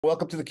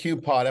Welcome to the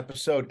CUBE Pod,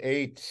 episode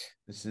 8.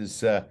 This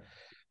is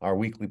our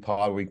weekly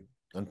pod. We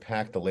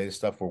unpack the latest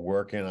stuff we're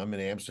working. I'm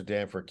in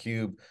Amsterdam for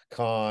CUBE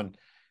Con.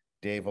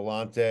 Dave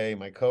Vellante,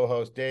 my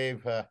co-host.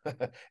 Dave,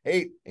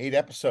 eight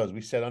episodes.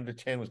 We said under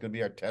 10 was going to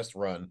be our test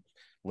run.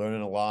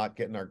 Learning a lot,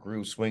 getting our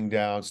groove swing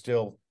down,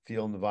 still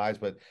feeling the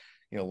vibes, but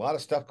a lot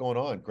of stuff going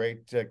on.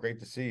 Great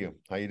to see you.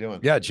 How you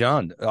doing? Yeah,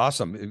 John,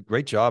 awesome.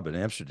 Great job in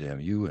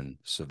Amsterdam. You and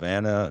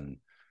Savannah and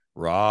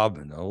Rob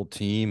and the whole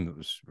team. It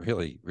was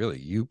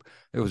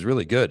it was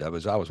really good. I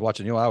was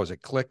watching, I was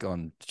at Click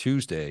on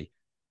Tuesday.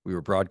 We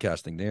were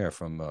broadcasting there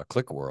from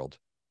Click World,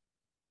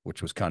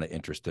 which was kind of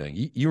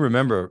interesting. You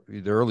remember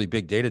the early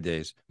big data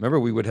days. Remember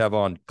we would have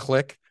on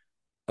Click,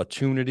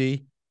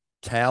 Attunity,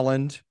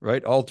 Talent,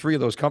 right? All three of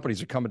those companies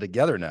are coming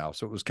together now.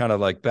 So it was kind of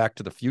like back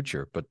to the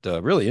future, but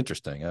really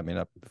interesting. I mean,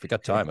 if we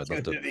got time, I'd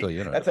love to fill you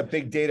in on it. That's a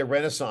big data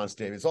renaissance,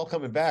 Dave. It's all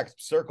coming back,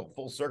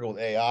 full circle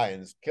with AI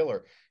and this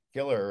killer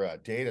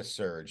data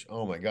surge.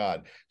 Oh my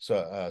God. So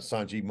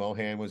Sanjeev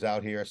Mohan was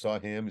out here. I saw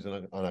him. He's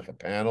on a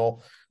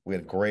panel. We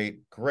had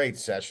great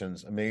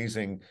sessions,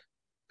 amazing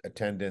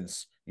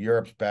attendance.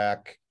 Europe's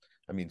back.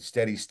 I mean,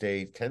 steady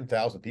state,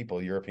 10,000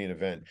 people, European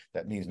event.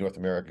 That means North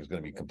America is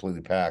going to be completely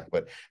packed.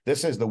 But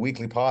this is the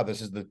weekly pod. This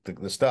is the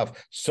stuff.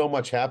 So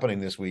much happening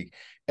this week.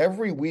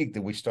 Every week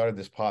that we started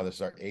this pod, this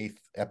is our 8th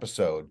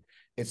episode.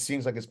 It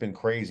seems like it's been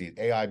crazy.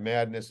 AI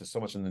madness. There's so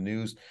much in the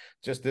news.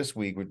 Just this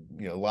week, with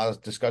a lot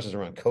of discussions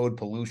around code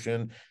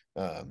pollution,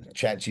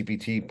 Chat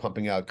GPT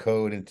pumping out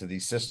code into the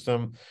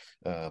system,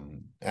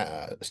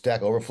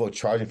 Stack Overflow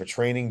charging for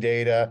training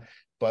data.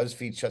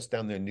 BuzzFeed shuts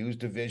down their news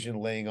division,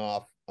 laying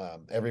off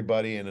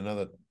everybody and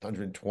another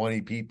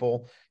 120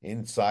 people.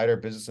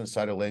 Business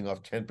Insider laying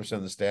off 10%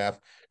 of the staff.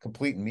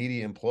 Complete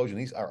media implosion.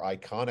 These are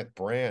iconic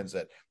brands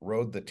that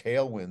rode the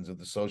tailwinds of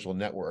the social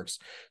networks.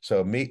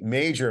 So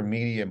major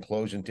media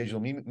implosion,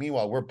 digital.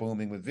 Meanwhile, we're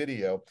booming with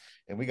video,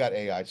 and we got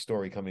AI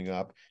story coming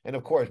up. And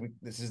of course,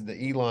 this is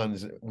the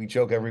Elon's. We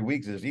joke every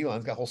week. There's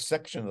Elon's got a whole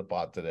section of the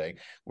pod today.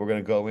 We're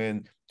going to go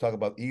in, talk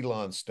about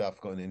Elon's stuff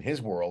going in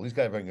his world. He's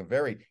got a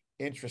very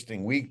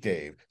interesting week,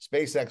 Dave.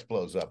 SpaceX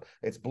blows up.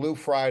 It's Blue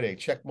Friday.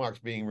 Check marks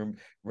being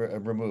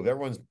removed.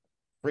 Everyone's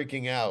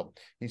freaking out.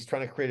 He's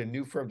trying to create a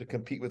new firm to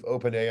compete with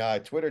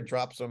OpenAI. Twitter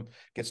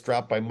gets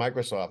dropped by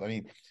Microsoft. I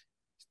mean,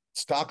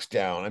 stock's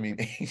down. I mean,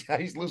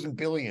 he's losing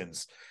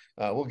billions.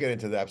 We'll get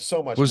into that.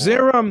 So much Was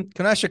more. there,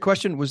 can I ask you a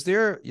question? Was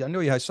there, I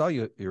know I saw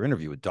your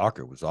interview with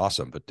Docker was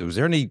awesome, but was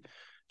there any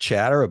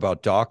chatter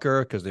about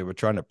Docker because they were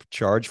trying to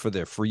charge for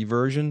their free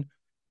version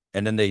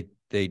and then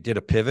they did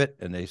a pivot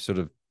and they sort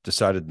of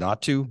decided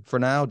not to for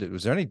now?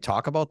 Was there any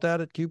talk about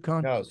that at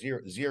KubeCon? No,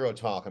 zero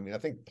talk. I mean, I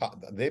think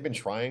they've been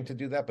trying to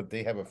do that, but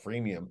they have a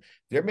freemium.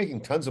 They're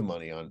making tons of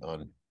money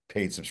on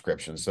paid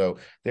subscriptions. So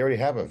they already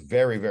have a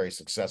very, very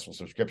successful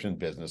subscription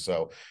business.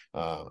 So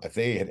if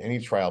they had any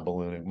trial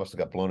balloon, it must have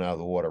got blown out of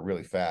the water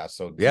really fast.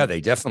 So yeah,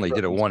 they definitely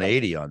did a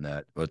 180 on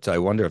that, but I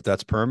wonder if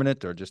that's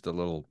permanent or just a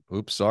little,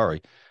 oops,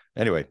 sorry.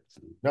 Anyway,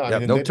 no, yeah,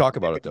 no talk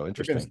about it though.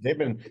 Interesting.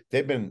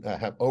 They've been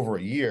have over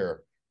a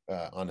year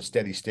on a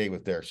steady state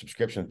with their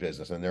subscription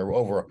business, and they're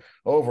over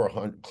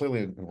 100,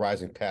 clearly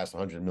rising past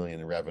 100 million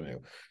in revenue.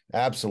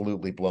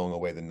 Absolutely blowing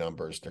away the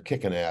numbers. They're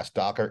kicking ass.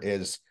 Docker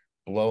is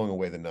blowing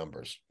away the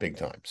numbers big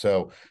time.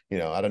 So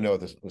I don't know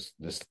if this was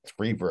this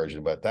free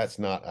version, but that's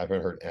not. I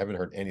haven't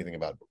heard anything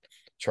about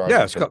charging.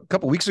 Yeah, a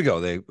couple of weeks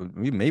ago,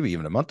 maybe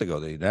even a month ago,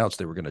 they announced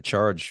they were going to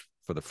charge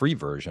for the free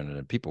version, and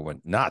then people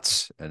went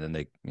nuts, and then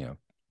they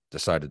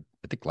decided,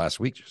 I think last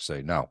week, to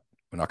say no,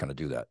 we're not going to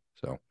do that.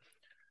 So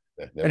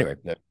anyway.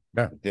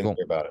 Yeah, didn't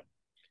hear about it.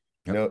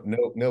 Yep.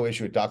 No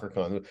issue with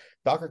DockerCon.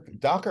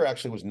 Docker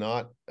actually was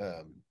not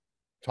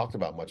talked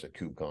about much at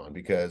KubeCon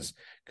because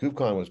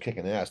KubeCon was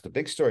kicking ass. The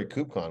big story at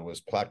KubeCon was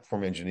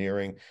platform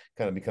engineering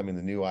kind of becoming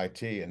the new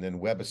IT, and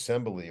then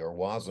WebAssembly or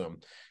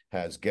WASM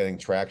has getting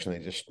traction.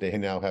 They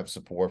now have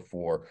support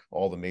for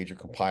all the major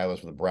compilers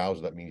for the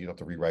browser. That means you don't have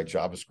to rewrite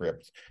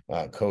JavaScript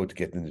code to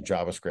get into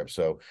JavaScript.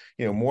 So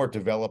more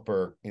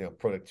developer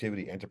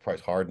productivity,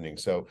 enterprise hardening.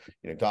 So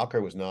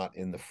Docker was not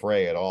in the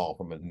fray at all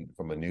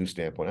from a news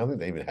standpoint. I don't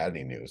think they even had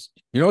any news.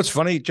 What's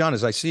funny, John,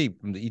 is I see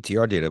from the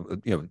ETR data,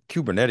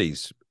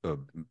 Kubernetes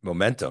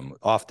momentum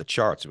off the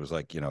charts. It was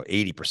like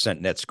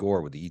 80% net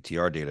score with the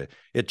ETR data.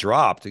 It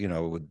dropped.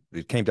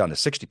 It came down to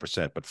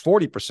 60%, but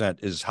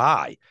 40% is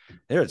high.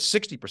 They're at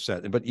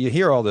 60%. But you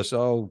hear all this,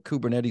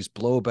 Kubernetes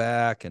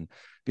blowback,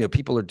 and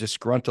people are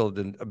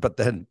disgruntled, but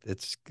then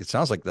it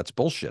sounds like that's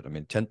bullshit. I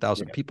mean,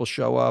 10,000 people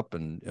show up,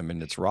 and I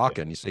mean it's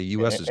rocking. You say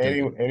U.S. is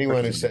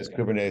anyone who says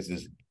Kubernetes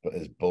is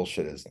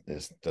bullshit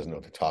is doesn't know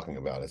what they're talking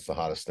about. It's the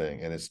hottest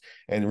thing,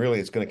 and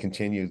really it's going to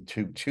continue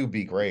to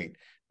be great.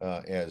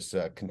 As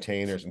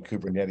containers and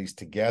Kubernetes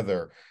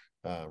together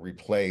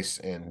replace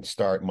and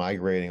start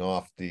migrating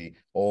off the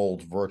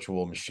old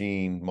virtual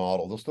machine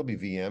model. There'll still be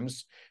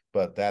VMs,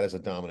 but that as a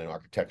dominant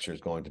architecture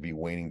is going to be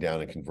waning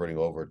down and converting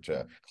over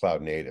to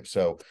cloud native.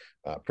 So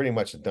pretty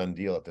much a done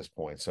deal at this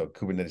point. So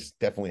Kubernetes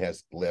definitely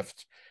has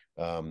lift.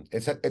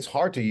 It's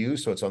hard to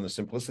use, so it's on the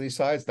simplicity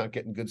side. It's not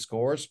getting good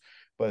scores,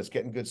 but it's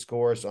getting good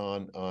scores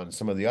on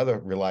some of the other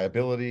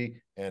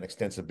reliability and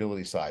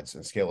extensibility sides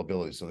and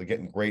scalability. So they're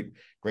getting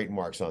great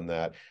marks on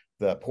that.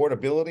 The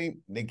portability,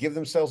 they give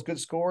themselves good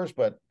scores,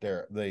 but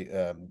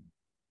the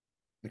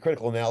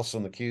critical analysis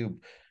on theCUBE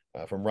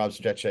from Rob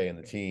Strechay and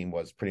the team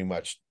was pretty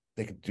much,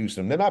 they could do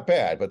some. They're not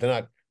bad, but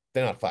they're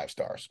not 5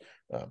 stars.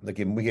 We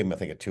gave them, I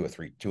think, a 2 or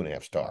 3,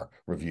 2.5 star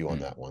review on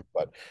that one.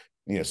 But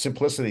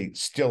simplicity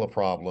still a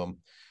problem.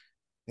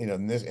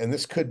 And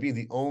this could be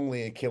the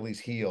only Achilles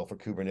heel for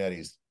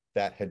Kubernetes,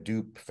 that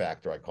Hadoop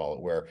factor, I call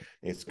it, where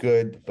it's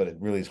good, but it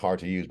really is hard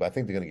to use. But I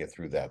think they're going to get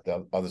through that.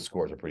 The other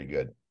scores are pretty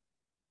good.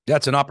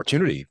 That's an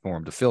opportunity for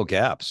them to fill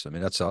gaps. I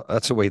mean, that's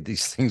the way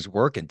these things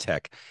work in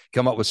tech.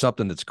 Come up with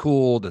something that's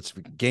cool, that's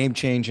game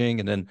changing,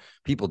 and then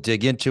people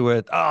dig into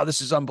it. Oh,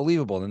 this is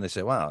unbelievable. And then they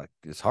say, wow,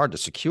 it's hard to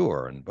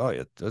secure, and boy,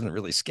 it doesn't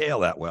really scale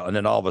that well. And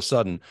then all of a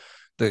sudden,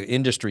 the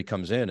industry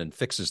comes in and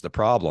fixes the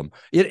problem.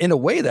 In a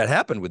way, that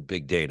happened with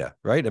big data,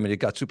 right? I mean, it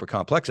got super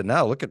complex, and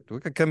now look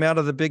at come out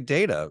of the big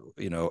data,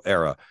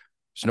 era.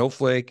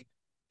 Snowflake,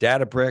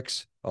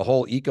 Databricks, a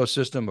whole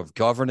ecosystem of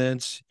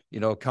governance.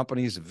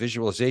 Companies,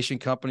 visualization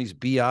companies,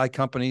 BI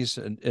companies,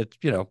 and it,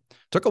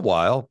 took a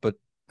while, but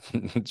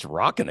it's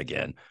rocking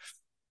again.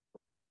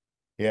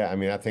 Yeah, I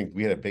mean, I think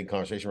we had a big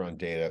conversation around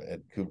data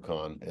at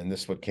KubeCon, and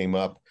this what came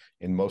up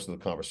in most of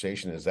the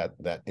conversation is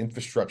that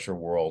infrastructure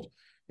world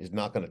is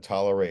not going to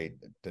tolerate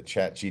the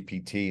Chat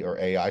GPT or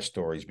AI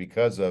stories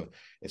because of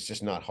it's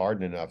just not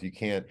hardened enough. You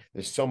can't,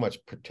 there's so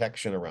much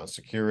protection around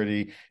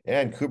security,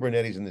 and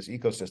Kubernetes in this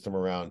ecosystem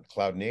around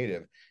cloud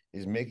native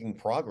is making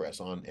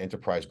progress on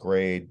enterprise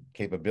grade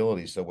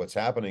capabilities. So what's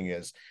happening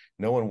is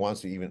no one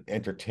wants to even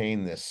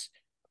entertain this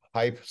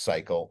hype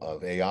cycle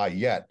of AI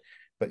yet,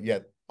 but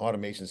yet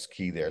automation is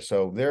key there.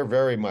 So they're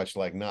very much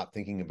like not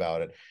thinking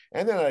about it.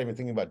 And they're not even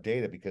thinking about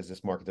data, because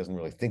this market doesn't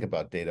really think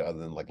about data other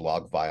than like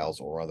log files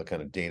or other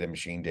kind of data,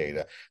 machine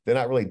data. They're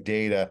not really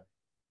data.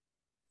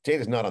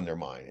 Data's not on their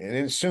mind, and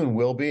it soon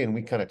will be. And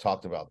we kind of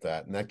talked about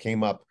that, and that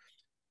came up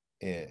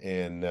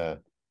in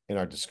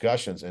our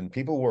discussions, and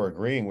people were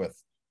agreeing with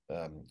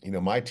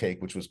my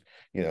take, which was,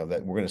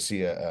 that we're going to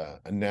see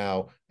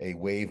now a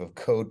wave of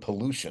code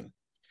pollution.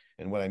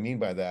 And what I mean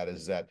by that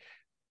is that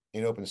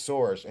in open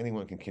source,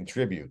 anyone can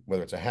contribute,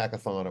 whether it's a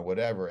hackathon or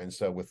whatever. And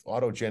so with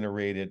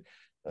auto-generated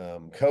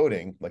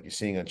coding, like you're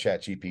seeing on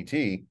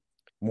ChatGPT,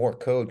 more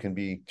code can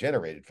be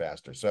generated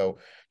faster. So,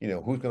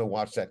 who's going to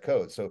watch that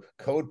code? So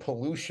code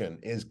pollution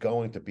is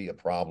going to be a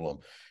problem.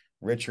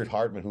 Richard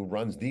Hartman, who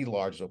runs the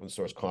largest open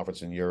source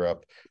conference in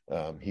Europe,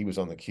 he was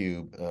on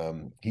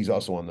theCUBE. He's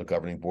also on the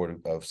governing board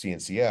of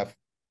CNCF.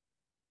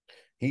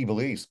 He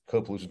believes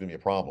code pollution is going to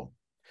be a problem,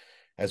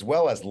 as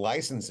well as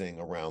licensing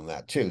around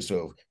that too.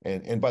 So,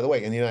 and by the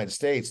way, in the United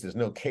States, there's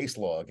no case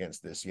law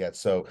against this yet.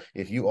 So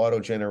if you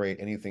auto-generate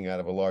anything out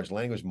of a large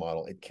language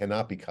model, it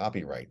cannot be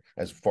copyright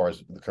as far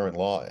as the current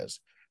law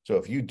is. So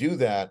if you do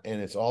that,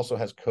 and it also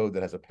has code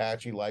that has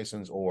Apache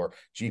license or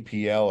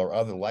GPL or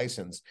other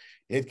license,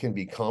 it can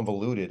be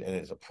convoluted and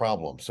it's a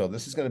problem. So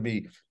this is going to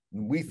be,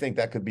 we think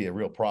that could be a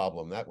real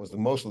problem. That was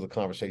most of the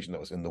conversation that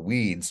was in the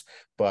weeds,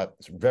 but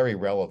it's very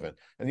relevant.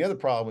 And the other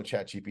problem with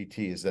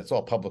ChatGPT is that's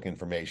all public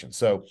information.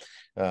 So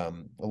a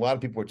lot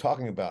of people were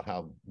talking about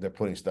how they're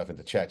putting stuff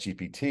into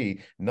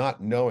ChatGPT,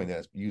 not knowing that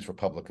it's used for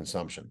public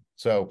consumption.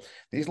 So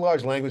these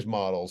large language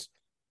models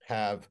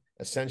have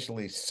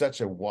essentially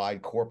such a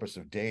wide corpus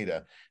of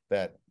data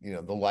that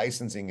the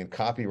licensing and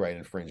copyright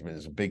infringement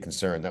is a big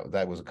concern.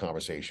 That was a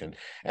conversation,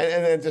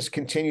 and then it just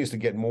continues to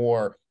get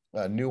more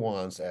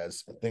nuance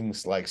as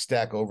things like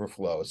Stack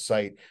Overflow, a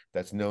site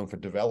that's known for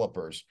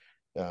developers,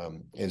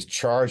 is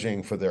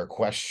charging for their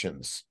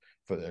questions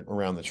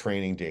around the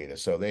training data.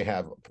 So they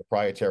have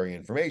proprietary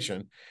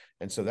information.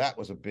 And so that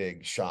was a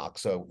big shock.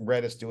 So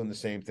Reddit's doing the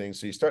same thing.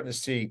 So you're starting to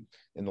see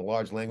in the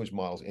large language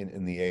models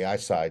in the AI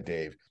side,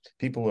 Dave,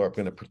 people are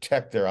going to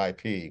protect their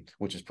IP,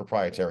 which is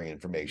proprietary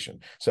information.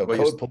 So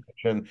code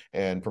pollution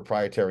and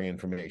proprietary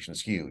information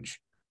is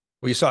huge.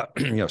 Well, you saw,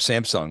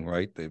 Samsung,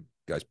 right? The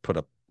guys put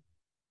up,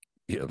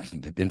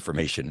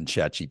 information in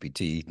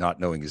ChatGPT, not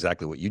knowing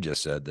exactly what you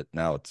just said, that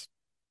now it's,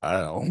 I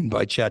don't know, owned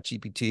by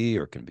ChatGPT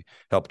or can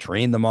help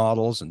train the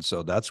models. And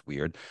so that's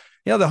weird.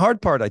 The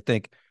hard part, I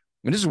think,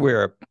 this is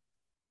where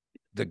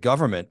the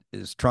government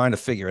is trying to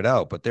figure it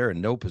out, but they're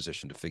in no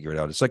position to figure it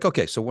out. It's like,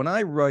 okay, so when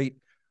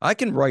I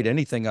can write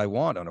anything I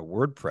want on a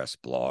WordPress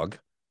blog,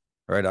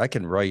 right? I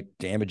can write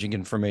damaging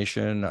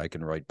information. I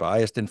can write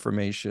biased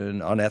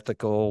information,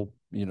 unethical,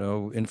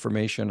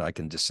 information. I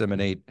can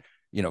disseminate,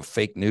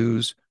 fake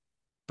news,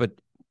 but,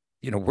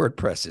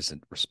 WordPress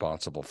isn't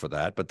responsible for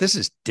that. But this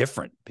is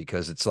different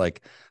because it's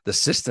like the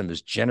system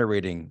is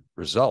generating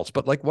results.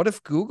 But like, what if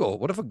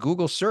a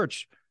Google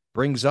search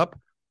brings up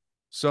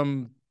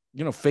some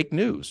fake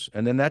news,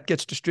 and then that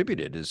gets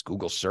distributed? Is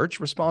Google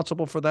search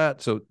responsible for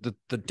that? So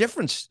the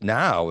difference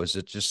now is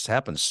it just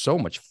happens so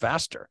much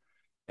faster,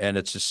 and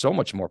it's just so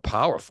much more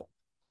powerful.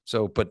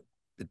 So, but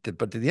at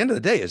the end of the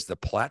day, is the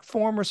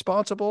platform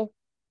responsible?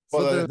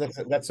 Well,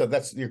 that's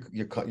you're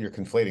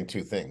conflating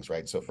two things,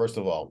 right? So first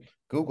of all,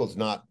 Google's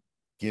not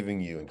giving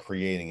you and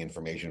creating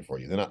information for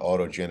you. They're not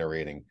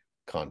auto-generating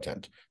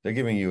content. They're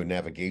giving you a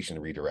navigation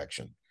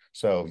redirection.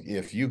 So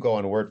if you go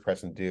on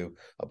WordPress and do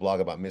a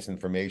blog about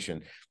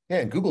misinformation, yeah,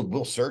 and Google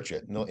will search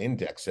it and they'll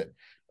index it.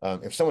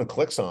 If someone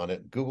clicks on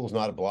it, Google's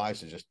not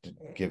obliged to just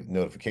give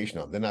notification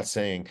on it. They're not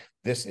saying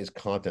this is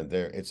content.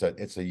 There, it's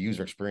a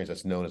user experience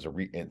that's known as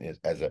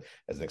as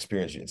an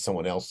experience. It's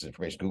someone else's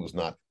information. Google's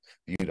not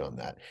viewed on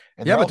that.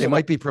 And yeah, but they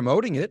might be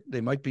promoting it. They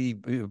might be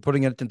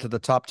putting it into the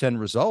top 10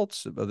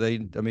 results.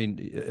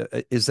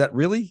 Is that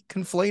really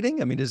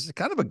conflating? I mean, it's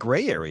kind of a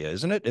gray area,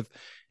 isn't it?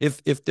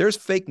 If there's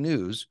fake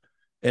news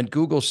and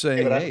Google's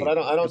saying, but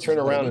I don't turn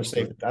around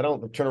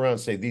and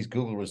say these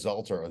Google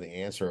results are the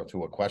answer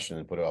to a question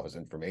and put it off as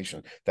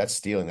information. That's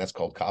stealing. That's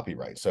called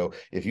copyright. So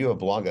if you have a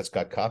blog that's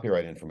got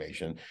copyright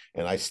information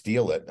and I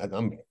steal it,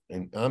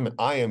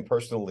 I am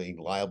personally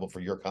liable for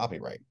your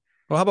copyright.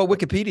 Well, how about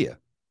Wikipedia?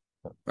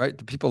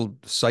 Right? People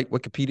cite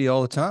Wikipedia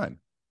all the time.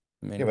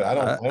 I mean, yeah, but I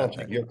don't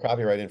take your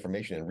copyright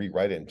information and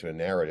rewrite it into a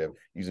narrative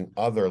using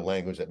other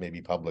language that may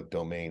be public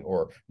domain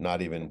or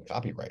not even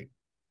copyright.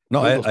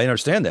 No, I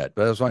understand that,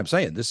 but that's why I'm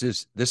saying this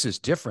is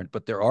different.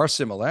 But there are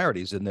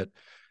similarities in that.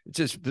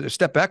 Just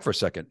step back for a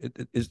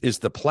second. Is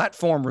the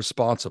platform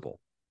responsible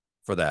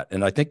for that?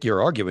 And I think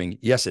you're arguing,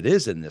 yes, it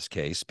is in this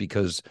case,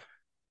 because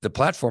the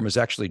platform is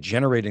actually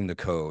generating the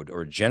code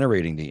or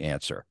generating the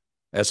answer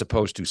as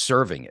opposed to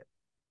serving it.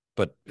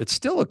 But it's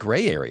still a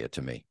gray area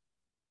to me.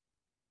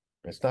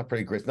 It's not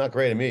pretty great. It's not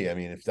great to me. I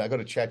mean, if I go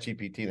to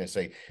ChatGPT and I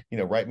say,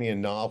 write me a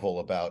novel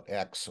about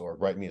X or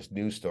write me a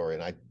news story,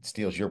 and I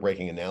steals your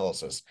breaking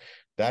analysis,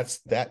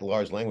 that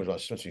large language will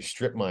essentially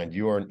strip mine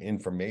your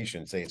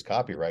information, say it's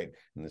copyright.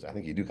 And I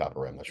think you do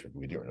copyright. I'm not sure if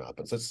we do or not,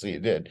 but let's say you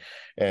did.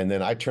 And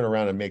then I turn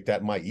around and make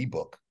that my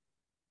ebook.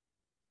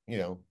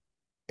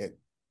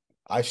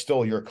 I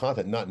stole your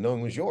content, not knowing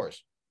it was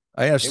yours.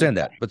 I understand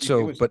that,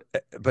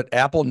 but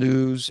Apple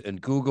News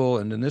and Google,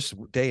 and in this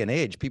day and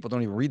age, people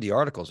don't even read the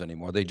articles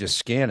anymore. They just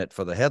scan it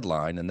for the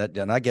headline,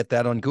 and I get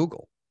that on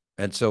Google,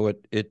 and so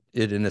it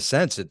in a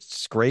sense it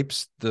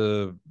scrapes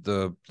the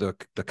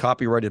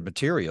copyrighted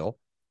material,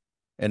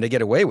 and they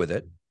get away with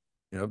it,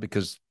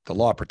 because the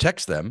law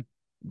protects them.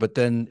 But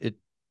then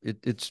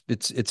it's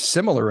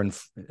similar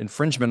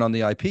infringement on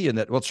the IP in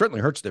that, well, it certainly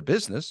hurts their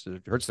business.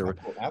 It hurts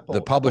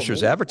the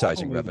publisher's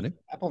advertising revenue.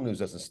 Apple News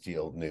doesn't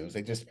steal news.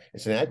 It's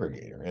an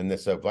aggregator, and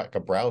it's like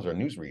a browser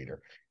news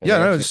reader. Yeah,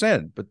 I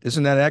understand, but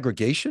isn't that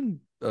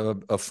aggregation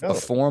a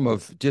form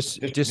of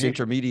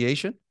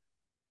disintermediation?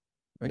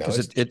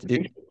 Because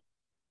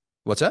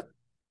what's that?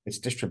 It's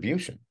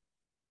distribution.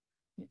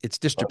 It's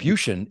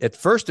distribution. At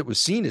first, it was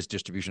seen as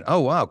distribution. Oh,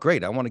 wow,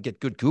 great. I want to get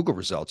good Google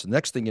results. And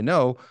next thing you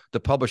know, the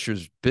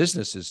publisher's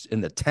business is in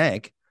the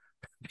tank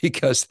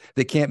because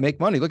they can't make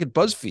money. Look at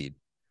BuzzFeed,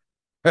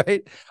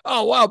 right?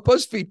 Oh, wow,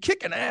 BuzzFeed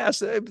kicking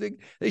ass.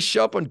 They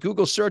show up on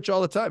Google search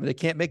all the time. They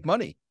can't make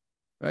money,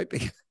 right?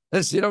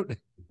 Because you don't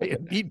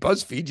need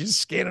BuzzFeed. You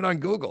just scan it on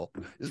Google.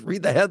 Just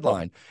read the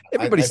headline.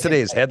 Everybody today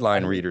is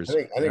headline readers.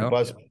 I think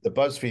the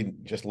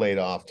BuzzFeed just laid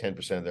off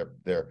 10% of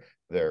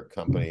their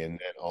company, and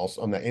then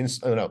also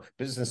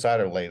Business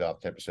Insider laid off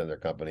 10% of their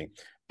company.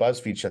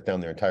 BuzzFeed shut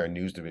down their entire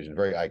news division.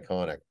 Very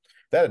iconic.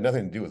 That had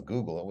nothing to do with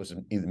Google. It was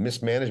either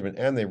mismanagement,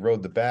 and they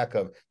rode the back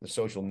of the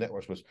social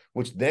networks,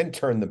 which then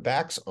turned the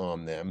backs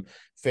on them.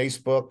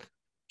 Facebook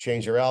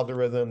changed their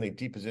algorithm. They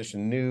depositioned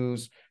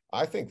news.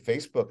 I think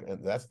Facebook,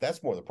 and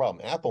that's more the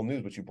problem. Apple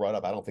News, which you brought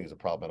up, I don't think is a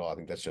problem at all. I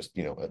think that's just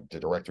a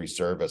directory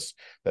service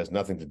that has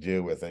nothing to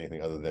do with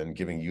anything other than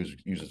giving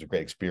users a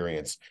great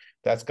experience.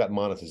 That's got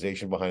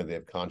monetization behind it. They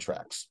have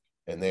contracts,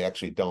 and they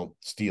actually don't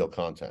steal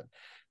content.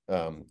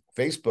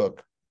 Facebook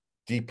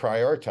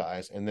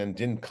deprioritized and then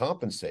didn't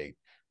compensate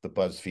the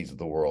BuzzFeeds of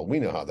the world. We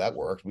know how that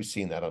works. We've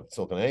seen that on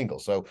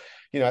SiliconANGLE. So,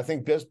 I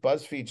think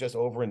BuzzFeed just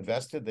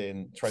overinvested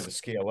and tried to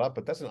scale up,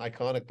 but that's an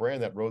iconic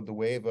brand that rode the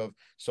wave of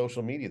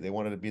social media. They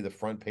wanted to be the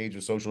front page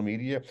of social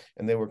media,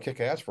 and they were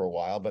kick ass for a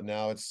while, but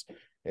now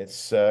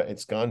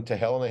it's gone to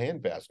hell in a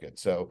handbasket.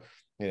 So,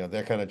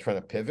 they're kind of trying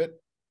to pivot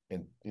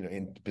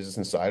in Business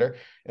Insider,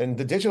 and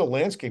the digital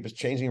landscape is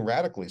changing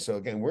radically. So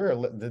again,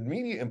 the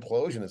media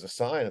implosion is a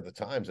sign of the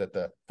times that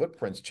the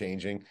footprint's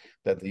changing,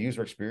 that the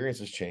user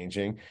experience is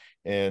changing.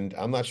 And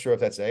I'm not sure if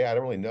that's AI. I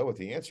don't really know what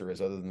the answer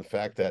is, other than the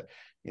fact that,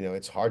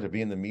 it's hard to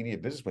be in the media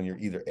business when you're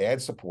either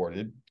ad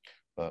supported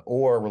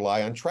or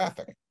rely on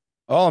traffic.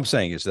 All I'm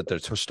saying is that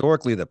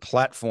historically, the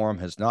platform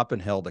has not been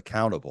held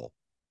accountable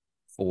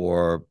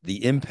for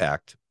the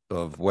impact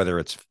of whether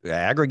it's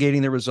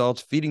aggregating the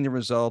results, feeding the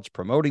results,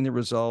 promoting the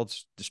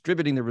results,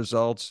 distributing the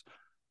results,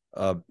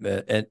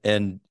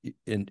 and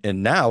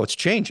now it's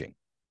changing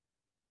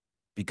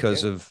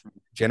because of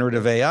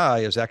generative AI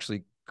is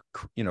actually,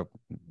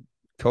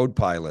 code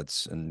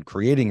pilots and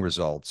creating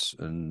results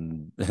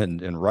and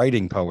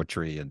writing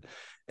poetry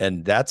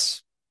and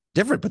that's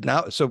different. But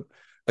now, so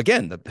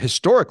again,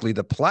 historically,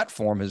 the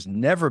platform has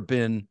never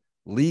been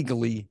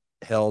legally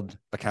held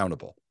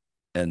accountable,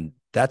 and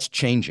that's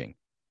changing.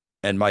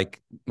 And my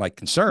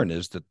concern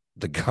is that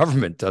the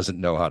government doesn't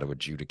know how to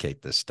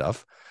adjudicate this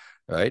stuff.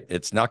 right?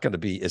 It's not going to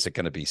be, is it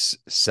going to be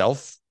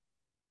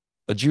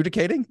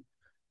self-adjudicating?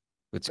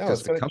 It's No, because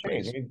it's the going to change.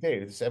 companies. I mean,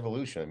 Dave, it's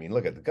evolution. I mean,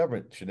 look at the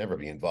government should never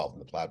be involved in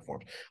the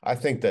platforms. I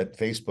think that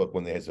Facebook,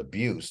 when there's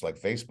abuse like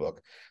Facebook,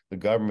 the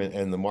government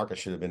and the market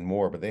should have been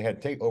more, but they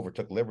had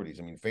overtook liberties.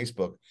 I mean,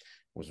 Facebook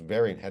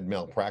had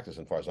malpractice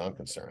as far as I'm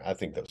concerned. I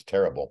think that was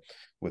terrible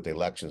with the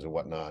elections and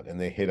whatnot. And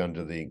they hit on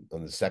the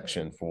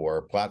section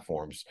for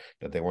platforms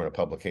that they weren't a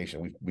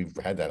publication. We've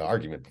had that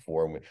argument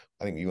before. And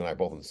I think you and I are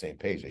both on the same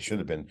page. They should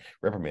have been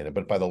reprimanded,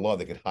 but by the law,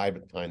 they could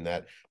hide behind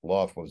that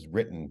law if it was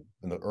written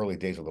in the early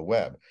days of the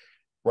web.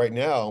 Right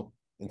now,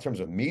 in terms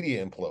of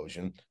media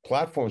implosion,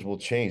 platforms will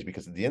change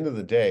because at the end of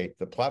the day,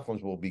 the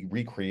platforms will be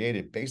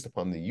recreated based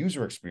upon the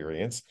user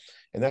experience.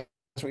 And that's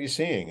what you're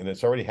seeing. And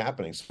it's already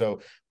happening.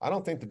 So I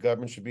don't think the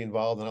government should be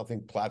involved. And I don't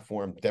think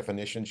platform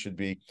definition should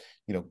be,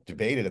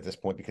 debated at this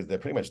point because they're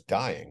pretty much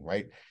dying,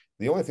 right?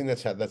 The only thing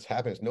that's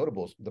happening is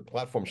notable is the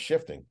platform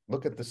shifting.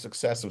 Look at the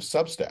success of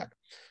Substack.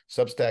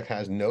 Substack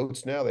has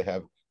notes now. They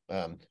have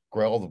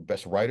all the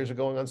best writers are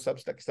going on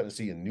Substack. You're starting to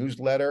see a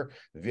newsletter,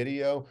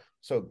 video.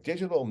 So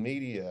digital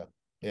media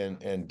and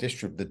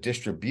the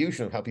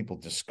distribution of how people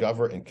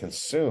discover and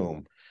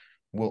consume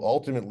will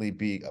ultimately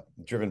be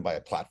driven by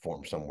a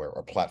platform somewhere,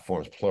 or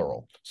platforms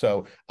plural.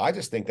 So I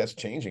just think that's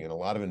changing. And a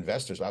lot of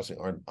investors obviously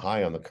aren't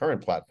high on the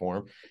current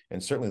platform.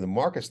 And certainly the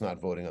market's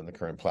not voting on the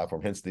current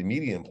platform, hence the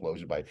media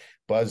implosion by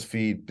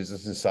BuzzFeed,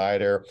 Business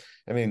Insider.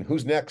 I mean,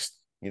 who's next?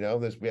 We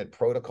had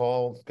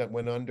Protocol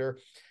went under.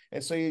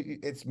 And so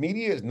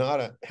media is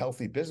not a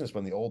healthy business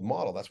when the old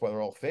model. That's why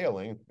they're all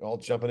failing, all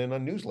jumping in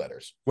on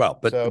newsletters. Well,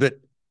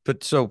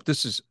 but so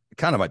this is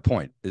kind of my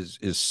point is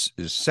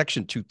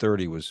Section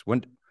 230 was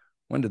when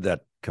did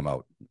that come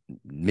out?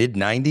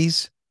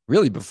 Mid-90s?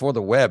 Really before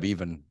the web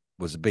even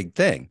was a big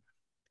thing.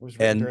 It was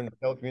written during the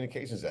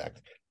Telecommunications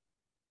Act.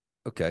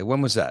 Okay,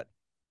 when was that?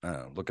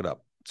 Look it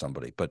up,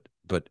 somebody. But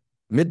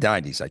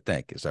mid-90s, I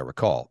think, as I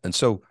recall. And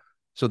so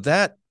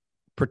that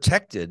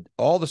protected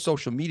all the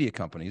social media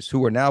companies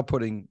who are now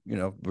putting,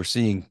 we're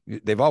seeing,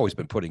 they've always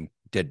been putting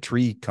dead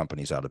tree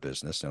companies out of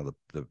business, the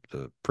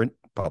print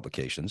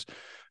publications.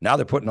 Now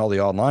they're putting all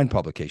the online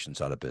publications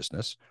out of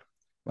business.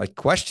 My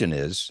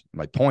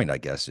point, I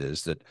guess,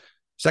 is that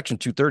Section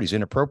 230 is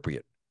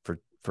inappropriate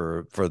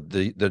for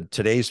the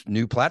today's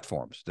new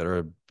platforms that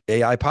are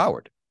AI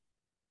powered.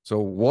 So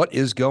what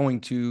is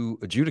going to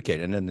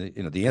adjudicate? And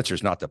then the answer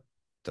is not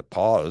to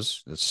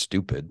pause. That's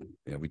stupid.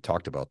 We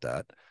talked about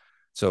that.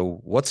 So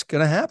what's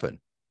going to happen?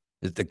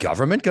 Is the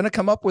government going to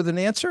come up with an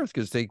answer?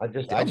 Because they'll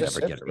never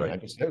get it right. I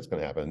just said it's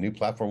going to happen. A new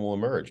platform will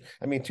emerge.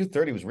 I mean,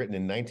 230 was written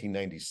in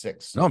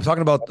 1996. No, I'm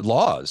talking about the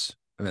laws.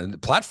 I mean, the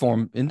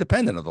platform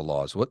independent of the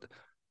laws.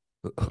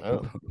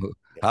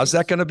 How's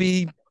that going to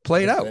be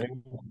played out?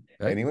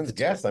 Anyone's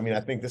guess. I mean, I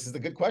think this is the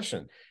good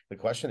question. The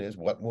question is,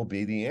 what will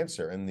be the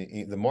answer? And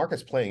the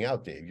market's playing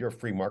out, Dave. You're a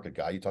free market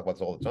guy. You talk about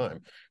this all the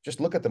time.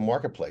 Just look at the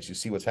marketplace. You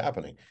see what's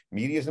happening.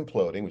 Media is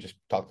imploding. We just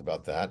talked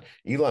about that.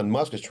 Elon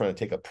Musk is trying to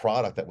take a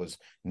product that was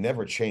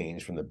never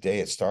changed from the day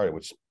it started,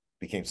 which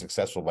became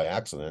successful by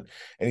accident,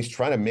 and he's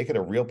trying to make it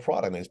a real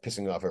product, and he's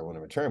pissing off everyone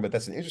in return. But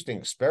that's an interesting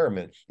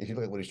experiment if you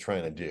look at what he's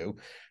trying to do.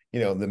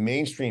 The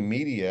mainstream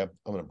media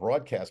on a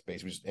broadcast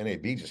basis, which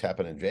NAB just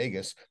happened in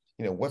Vegas.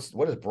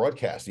 What does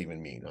broadcast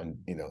even mean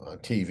on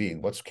TV?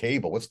 What's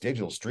cable? What's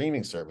digital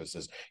streaming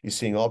services? You're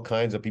seeing all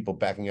kinds of people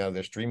backing out of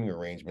their streaming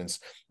arrangements,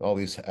 all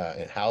these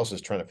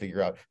houses trying to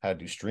figure out how to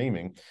do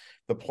streaming.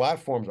 The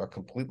platforms are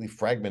completely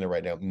fragmented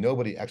right now.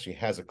 Nobody actually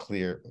has a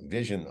clear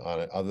vision on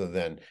it other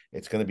than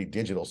it's going to be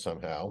digital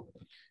somehow.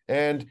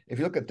 And if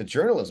you look at the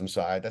journalism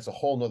side, that's a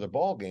whole nother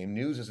ballgame.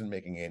 News isn't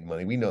making any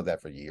money. We know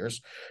that for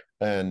years.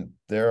 And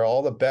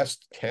all the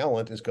best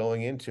talent is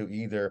going into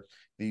either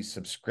these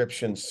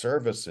subscription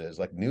services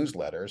like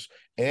newsletters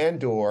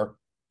and or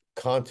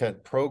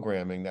content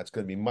programming that's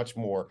going to be much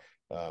more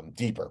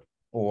deeper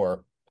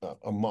or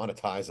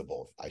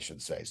monetizable, I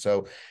should say.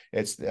 So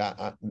it's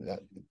a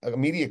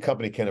media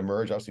company can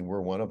emerge. Obviously,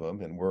 we're one of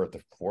them, and we're at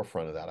the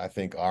forefront of that. I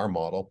think our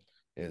model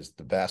is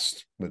the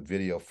best with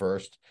video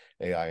first,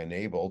 AI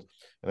enabled.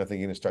 And I think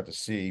you're going to start to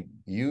see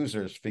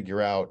users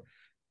figure out,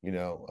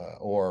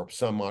 or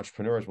some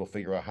entrepreneurs will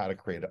figure out how to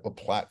create a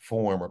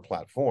platform or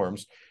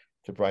platforms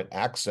to provide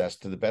access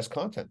to the best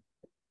content.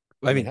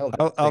 I mean,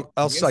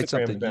 I'll cite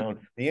something.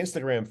 The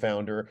Instagram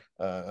founder,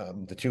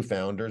 the two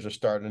founders are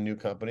starting a new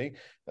company.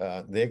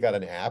 They've got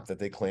an app that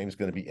they claim is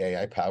going to be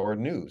AI powered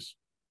news.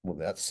 Will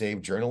that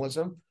save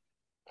journalism?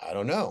 I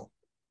don't know.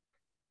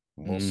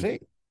 We'll see.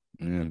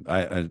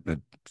 I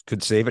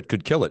could save it,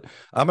 could kill it.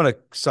 I'm going to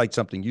cite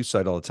something you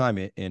cite all the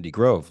time, Andy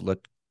Grove. Let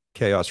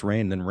chaos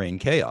reign, then reign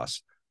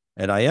chaos.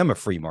 And I am a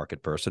free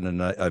market person,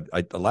 and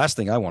the last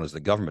thing I want is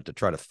the government to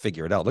try to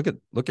figure it out.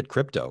 Look at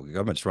crypto. The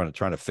government's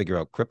trying to figure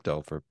out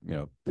crypto for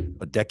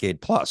a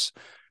decade plus.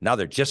 Now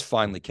they're just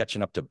finally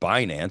catching up to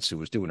Binance, who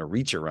was doing a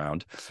reach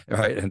around,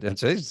 right? And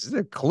so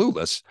they're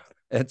clueless.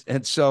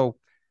 And so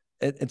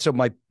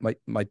my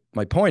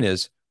point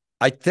is,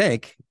 I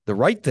think the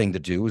right thing to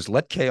do is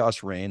let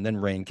chaos reign, then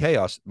reign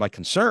chaos. My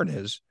concern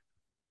is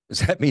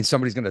that means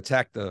somebody's going to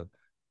attack the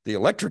the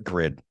electric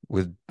grid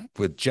with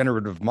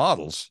generative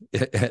models,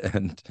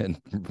 and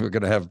we're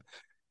going to have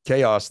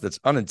chaos that's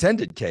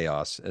unintended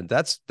chaos, and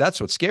that's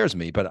what scares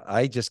me. But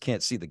I just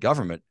can't see the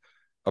government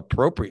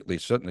appropriately,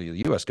 certainly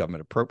the U.S.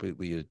 government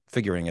appropriately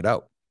figuring it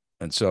out.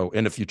 And so,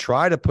 and if you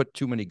try to put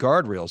too many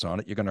guardrails on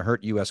it, you're going to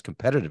hurt U.S.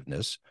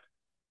 competitiveness.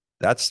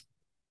 That's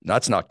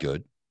not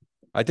good.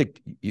 I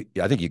think you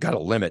got to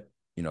limit,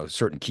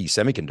 certain key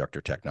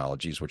semiconductor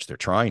technologies, which they're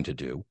trying to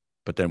do.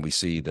 But then we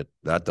see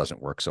that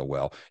doesn't work so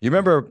well. You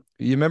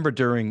remember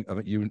during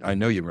I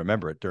know you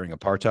remember it during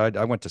apartheid.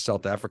 I went to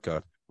South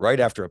Africa right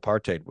after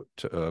apartheid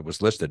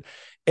was listed.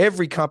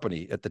 Every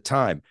company at the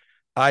time,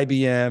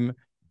 IBM,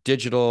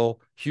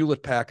 Digital,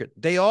 Hewlett Packard,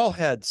 they all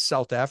had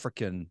South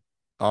African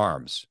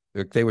arms.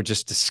 They were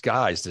just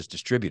disguised as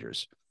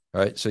distributors,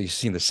 right? So you've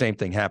seen the same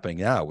thing happening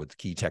now with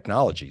key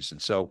technologies.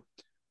 And so,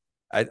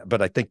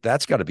 but I think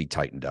that's got to be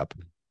tightened up.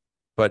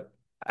 But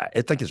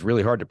I think it's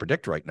really hard to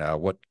predict right now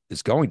what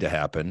is going to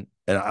happen.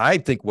 And I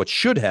think what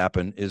should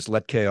happen is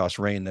let chaos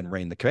reign, then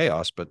reign the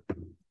chaos. But,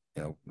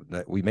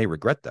 that we may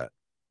regret that.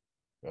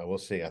 We'll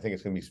see. I think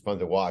it's going to be fun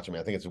to watch. I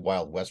mean, I think it's a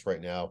Wild West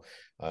right now.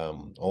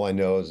 All I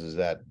know is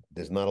that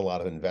there's not a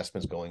lot of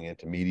investments going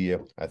into media.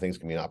 I think it's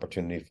going to be an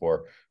opportunity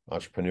for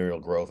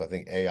entrepreneurial growth. I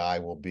think AI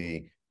will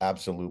be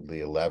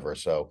absolutely a lever.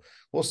 So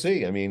we'll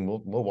see. I mean,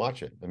 we'll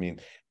watch it. I mean,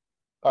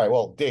 all right.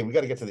 Well, Dave, we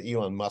got to get to the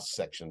Elon Musk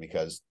section,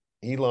 because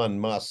Elon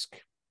Musk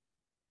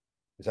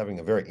is having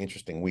a very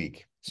interesting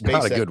week.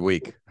 Not a good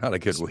week.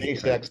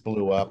 SpaceX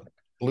blew up.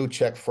 Blue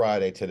check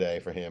Friday today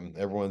for him.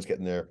 Everyone's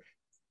getting their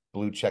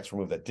blue checks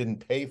removed that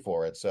didn't pay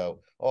for it. So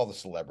all the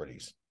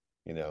celebrities,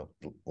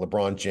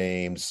 LeBron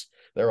James,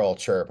 they're all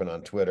chirping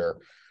on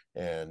Twitter,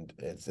 and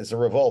it's a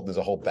revolt. There's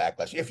a whole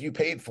backlash. If you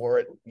paid for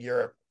it,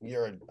 you're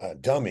a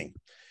dummy,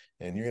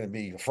 and you're going to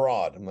be a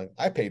fraud. I'm like,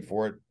 I paid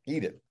for it,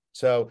 eat it.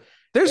 So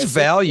there's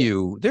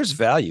value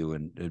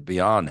in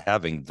beyond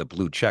having the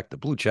blue check. The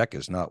blue check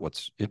is not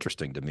what's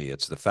interesting to me.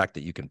 It's the fact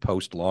that you can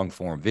post long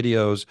form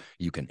videos,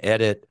 you can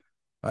edit.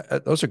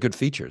 Those are good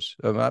features.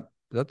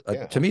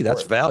 To me,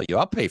 that's value.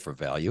 I'll pay for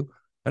value.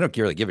 I don't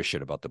really give a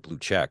shit about the blue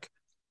check,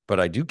 but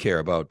I do care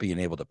about being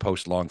able to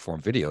post long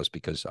form videos,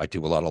 because I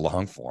do a lot of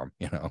long form.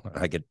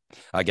 I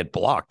get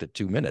blocked at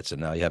 2 minutes,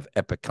 and now you have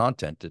epic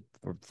content at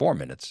 4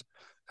 minutes.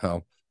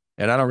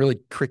 And I don't really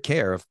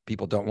care if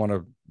people don't want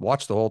to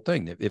watch the whole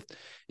thing.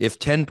 If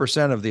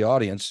 10% of the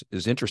audience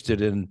is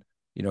interested in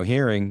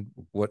hearing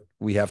what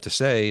we have to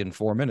say in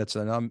 4 minutes,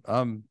 then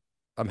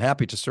I'm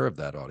happy to serve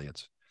that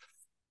audience.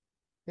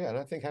 Yeah, and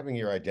I think having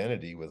your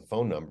identity with a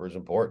phone number is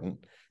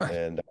important.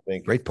 And I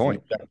think great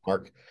point. If the check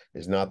mark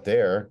is not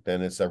there,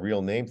 then it's a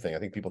real name thing. I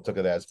think people took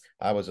it as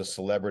I was a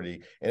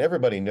celebrity, and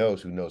everybody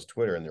knows who knows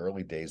Twitter. In the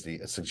early days, the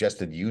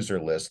suggested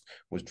user list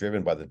was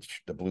driven by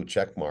the blue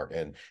check mark,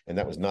 and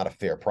that was not a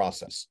fair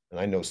process. And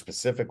I know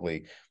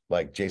specifically,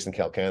 like Jason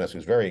Calacanis,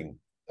 who's very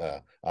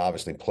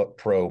obviously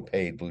pro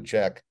paid blue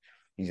check.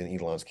 He's in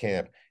Elon's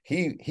camp.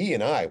 He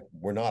and I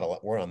were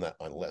on the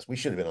list. We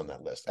should have been on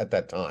that list at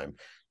that time.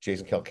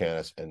 Jason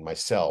Calacanis and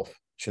myself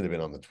should have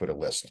been on the Twitter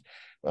list,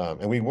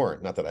 and we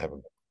weren't. Not that I have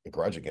a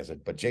grudge against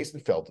it, but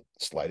Jason felt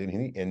slighted,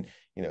 and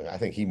I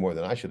think he more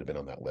than I should have been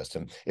on that list.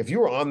 And if you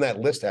were on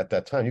that list at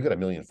that time, you got 1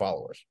 million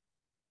followers.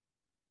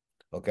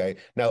 Okay,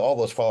 now all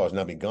those followers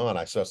now be gone.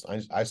 I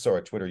saw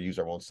a Twitter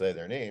user, I won't say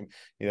their name.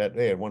 They had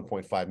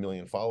 1.5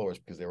 million followers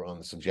because they were on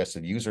the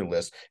suggested user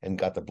list and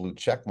got the blue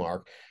check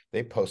mark.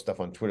 They post stuff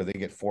on Twitter, they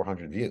get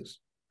 400 views.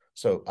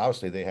 So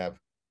obviously they have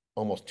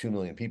almost 2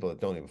 million people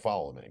that don't even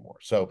follow them anymore.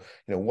 So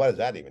what does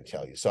that even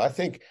tell you? So I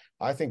think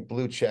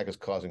blue check is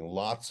causing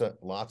lots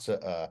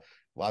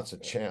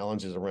of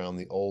challenges around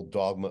the old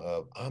dogma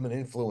of I'm an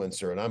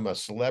influencer and I'm a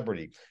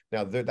celebrity.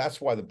 Now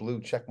that's why the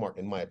blue check mark,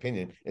 in my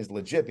opinion, is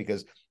legit,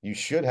 because you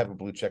should have a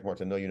blue check mark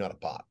to know you're not a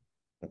bot.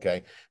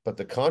 Okay. But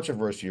the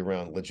controversy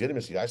around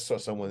legitimacy, I saw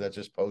someone that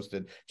just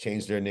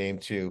changed their name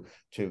to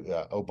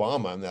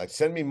Obama, and they're like,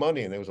 send me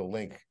money. And there was a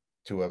link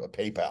to a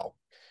PayPal.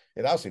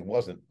 It obviously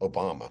wasn't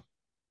Obama.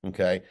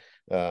 Okay.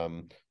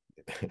 The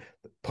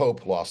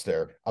Pope lost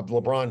their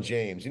LeBron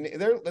James.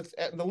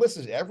 The list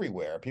is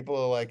everywhere. People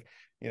are like,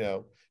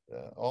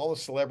 all the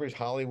celebrities,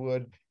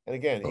 Hollywood. And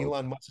again,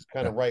 Elon Musk is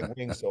kind of right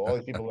wing. So all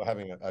these people are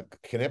having a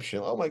conniption.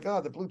 Oh my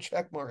God, the blue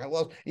check mark. I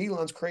love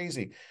Elon's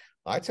crazy.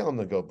 I tell them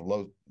to go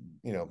below,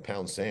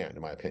 pound sand,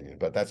 in my opinion,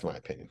 but that's my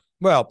opinion.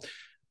 Well,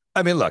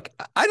 I mean, look,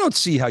 I don't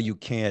see how you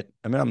can't.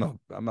 I mean,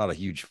 I'm not a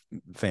huge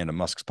fan of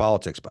Musk's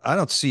politics, but I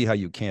don't see how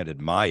you can't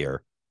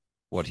admire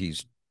what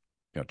he's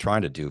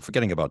trying to do,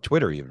 forgetting about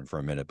Twitter even for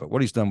a minute, but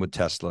what he's done with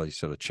Tesla. He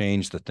sort of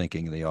changed the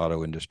thinking of the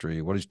auto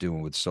industry, what he's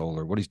doing with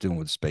solar, what he's doing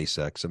with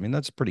SpaceX. I mean,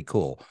 that's pretty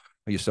cool.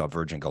 You saw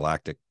Virgin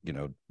Galactic,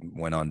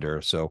 went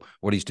under. So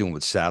what he's doing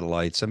with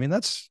satellites, I mean,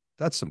 that's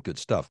some good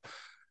stuff.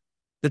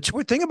 The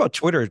thing about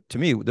Twitter, to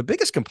me, the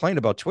biggest complaint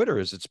about Twitter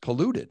is it's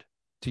polluted,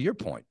 to your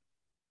point,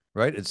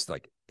 right? It's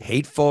like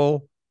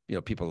hateful.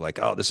 People are like,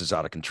 oh, this is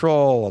out of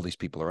control. All these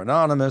people are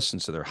anonymous.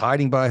 And so they're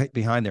hiding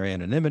behind their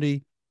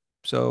anonymity.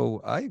 So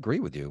I agree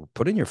with you.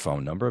 Put in your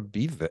phone number,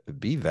 be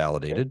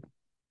validated.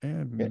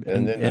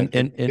 And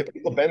then give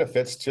people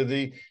benefits to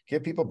the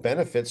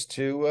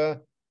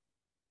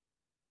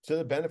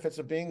benefits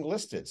of being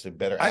listed. So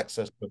better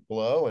access to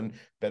flow and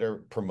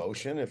better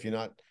promotion. If you're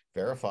not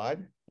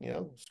verified,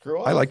 screw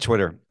off. I like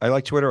Twitter. I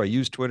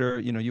use Twitter.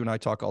 You and I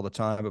talk all the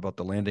time about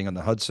the landing on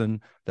the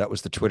Hudson. That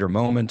was the Twitter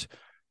moment.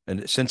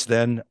 And since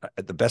then,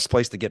 the best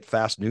place to get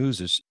fast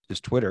news is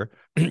Twitter.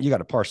 You got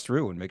to parse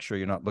through and make sure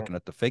you're not looking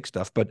at the fake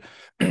stuff. But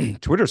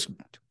Twitter's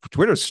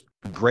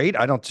great.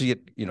 I don't see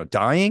it,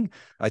 dying.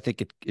 I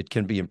think it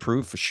can be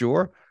improved for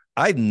sure.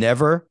 I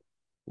never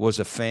was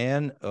a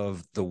fan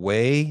of the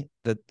way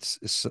that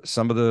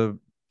some of the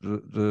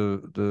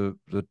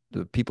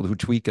people who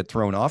tweet get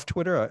thrown off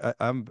Twitter.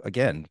 I'm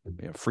again,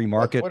 free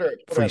market, Twitter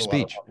free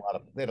speech.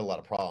 They had a lot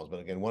of problems, but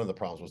again, one of the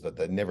problems was that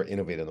they never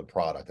innovated in the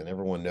product, and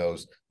everyone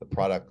knows the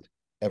product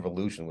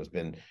evolution has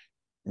been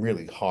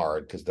really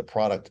hard because the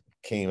product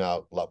came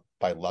out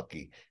by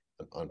lucky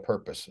on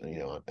purpose,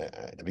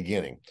 at the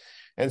beginning.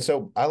 And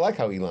so I like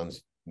how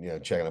Elon's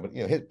checking out,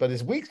 but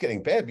his week's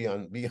getting bad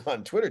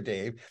beyond Twitter,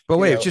 Dave. But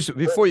wait, just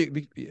before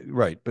you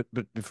right, but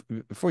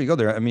before you go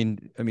there, I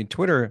mean,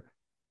 Twitter.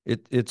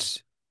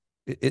 It's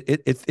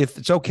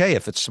okay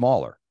if it's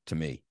smaller to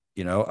me.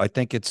 I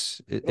think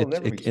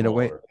in a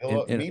way.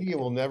 Media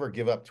will never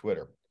give up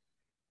Twitter.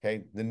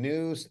 Okay, the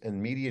news and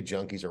media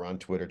junkies are on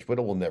Twitter.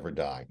 Twitter will never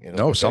die.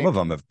 No, some of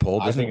them have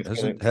pulled. Hasn't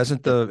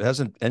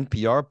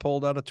NPR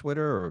pulled out of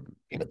Twitter?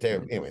 But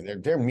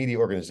they're media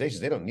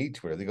organizations. They don't need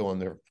Twitter. They go on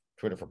their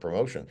Twitter for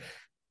promotion.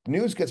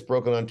 News gets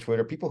broken on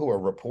Twitter. People who are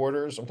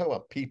reporters, I'm talking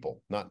about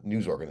people, not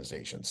news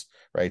organizations,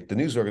 right? The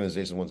news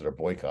organizations, ones that are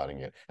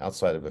boycotting it,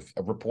 outside of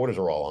reporters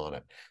are all on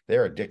it.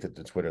 They're addicted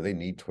to Twitter. They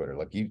need Twitter,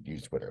 like you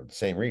use Twitter, the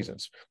same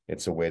reasons.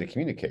 It's a way to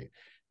communicate.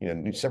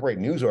 Separate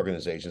news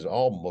organizations,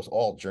 almost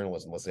all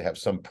journalists, unless they have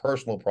some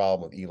personal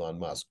problem with Elon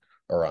Musk,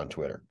 are on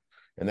Twitter.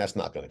 And that's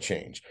not going to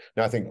change.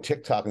 Now, I think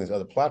TikTok and these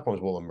other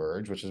platforms will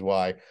emerge, which is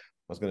why I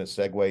was going to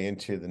segue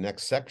into the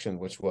next section,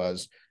 which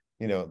was,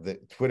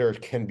 that Twitter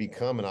can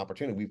become an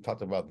opportunity. We've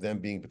talked about them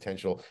being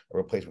potential a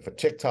replacement for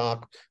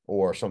TikTok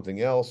or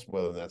something else,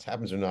 whether that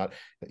happens or not.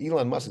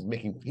 Elon Musk is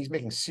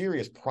making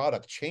serious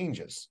product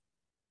changes.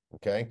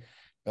 Okay.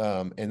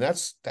 And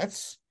that's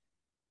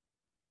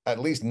at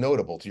least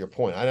notable, to your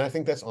point. And I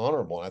think that's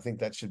honorable. And I think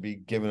that should be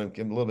given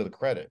a little bit of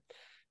credit.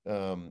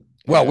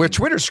 Where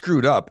Twitter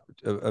screwed up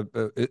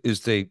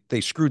is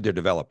they screwed their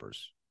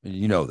developers.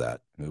 You know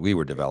that. We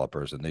were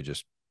developers and they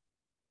just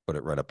put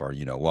it right up our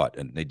what,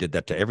 and they did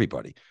that to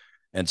everybody.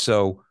 And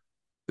so,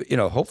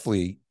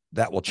 hopefully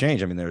that will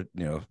change. I mean,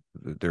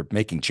 they're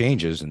making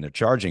changes and they're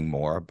charging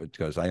more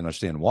because I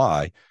understand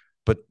why,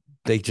 but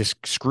they just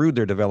screwed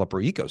their developer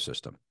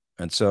ecosystem.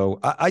 And so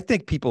I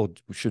think people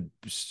should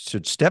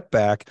step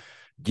back,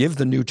 give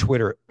the new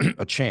Twitter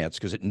a chance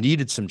because it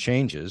needed some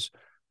changes,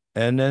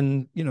 and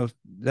then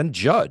then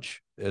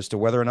judge as to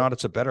whether or not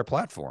it's a better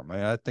platform.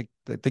 I think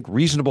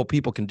reasonable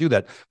people can do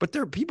that,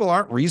 but people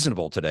aren't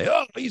reasonable today.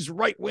 Oh, he's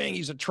right wing.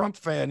 He's a Trump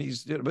fan.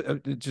 He's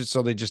just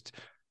so they just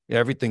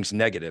everything's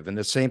negative, and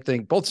the same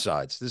thing both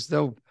sides. There's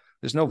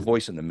no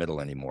voice in the middle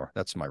anymore.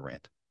 That's my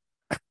rant.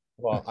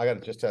 Well, I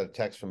just had a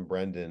text from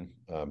Brendan,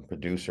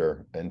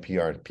 producer,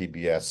 NPR and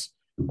PBS.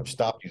 I've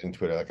stopped using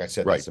Twitter. Like I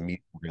said, right. That's a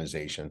media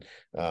organization.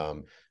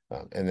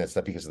 And that's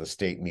not because of the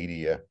state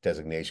media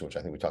designation, which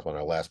I think we talked about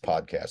in our last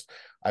podcast.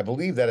 I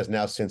believe that has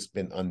now since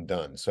been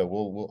undone.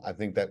 So I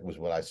think that was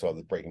what I saw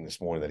breaking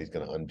this morning, that he's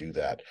going to undo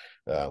that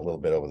a little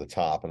bit over the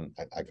top. And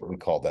we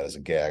called that as a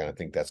gag. And I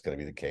think that's going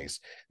to be the case.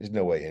 There's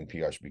no way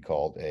NPR should be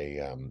called a.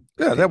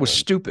 That was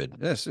stupid.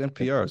 Yes,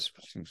 NPR is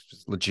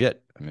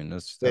legit. I mean,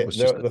 that was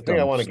just the thing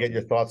I want to get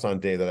your thoughts on,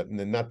 Dave, that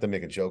not to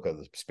make a joke of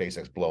the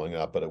SpaceX blowing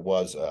up, but it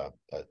was a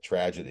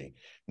tragedy.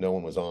 No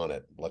one was on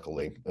it,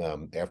 luckily,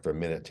 after a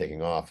minute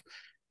taking off.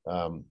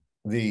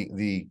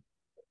 The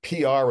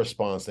PR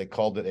response, they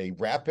called it a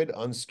rapid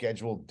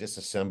unscheduled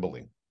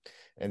disassembly.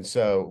 And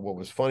so what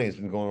was funny has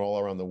been going all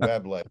around the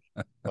web,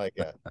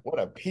 what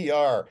a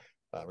PR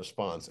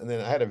response. And then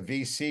I had a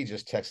VC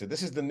just texted,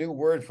 this is the new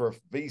word for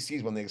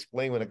VCs when they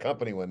explain when a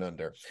company went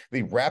under,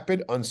 the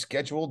rapid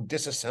unscheduled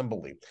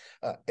disassembly,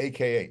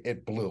 AKA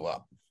it blew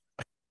up.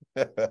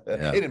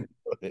 It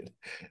imploded.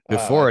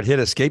 Before it hit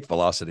escape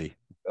velocity.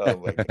 Oh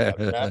my God.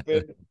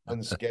 Rapid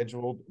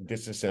unscheduled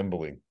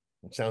disassembly.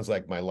 It sounds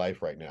like my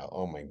life right now.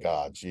 Oh my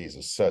God,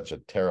 Jesus, such a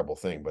terrible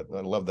thing. But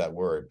I love that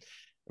word.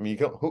 I mean,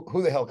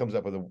 who the hell comes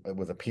up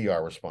with a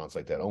PR response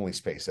like that? Only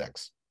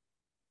SpaceX.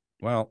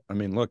 Well, I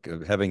mean, look,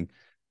 having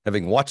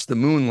watched the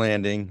moon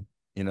landing,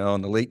 in the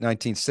late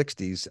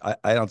 1960s,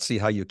 I don't see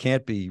how you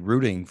can't be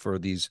rooting for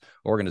these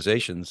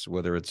organizations,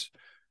 whether it's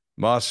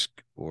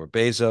Musk or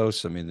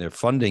Bezos. I mean, they're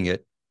funding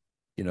it,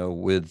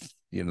 with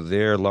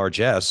their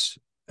largesse,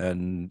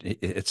 and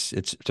it's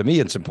to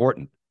me, it's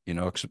important.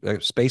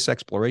 Space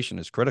exploration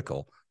is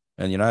critical,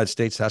 and the United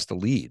States has to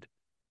lead.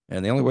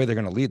 And the only way they're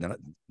going to lead, they're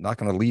not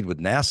going to lead with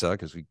NASA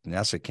because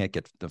NASA can't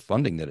get the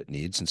funding that it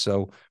needs. And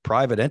so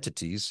private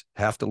entities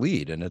have to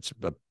lead. And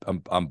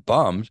I'm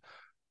bummed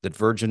that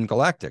Virgin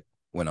Galactic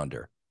went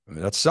under. I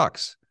mean, that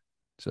sucks.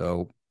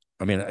 So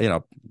I mean,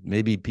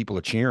 maybe people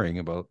are cheering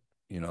about,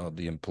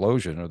 the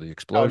implosion or the Oh,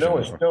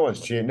 explosion. no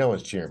one's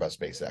cheering about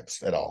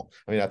SpaceX at all.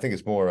 I mean, I think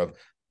it's more of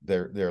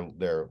their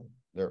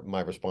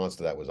my response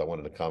to that was I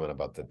wanted to comment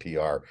about the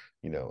PR,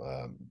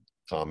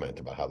 comment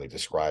about how they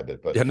described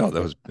it. But Yeah, no,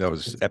 that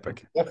was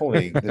epic. there's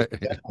definitely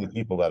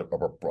people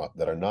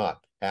that are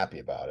not happy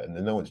about it, and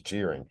then no one's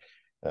cheering.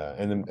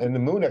 And the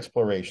moon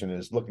exploration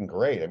is looking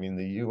great. I mean,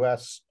 the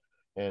U.S.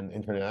 and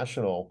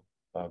international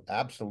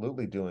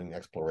absolutely doing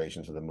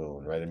explorations of the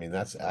moon, right? I mean,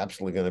 that's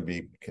absolutely going to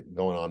be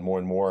going on more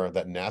and more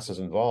that NASA's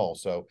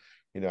involved. So,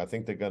 I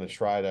think they're going to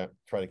try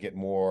to get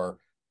more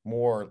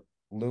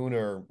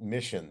lunar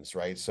missions,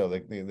 right? So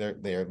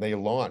they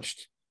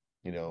launched,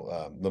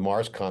 the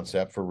Mars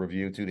concept for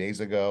review 2 days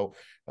ago.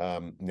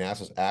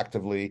 NASA's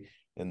actively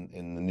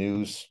in the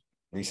news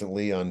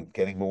recently on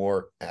getting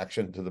more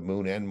action to the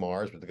moon and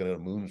Mars, but they're going to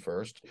the moon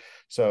first.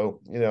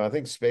 So, I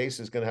think space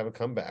is going to have a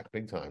comeback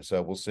big time.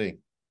 So we'll see.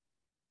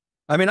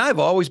 I mean, I've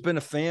always been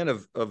a fan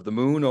of the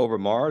moon over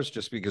Mars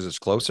just because it's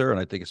closer and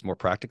I think it's more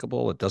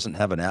practicable. It doesn't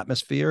have an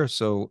atmosphere.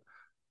 So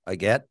I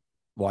get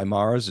why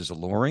Mars is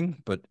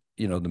alluring, but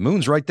the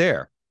moon's right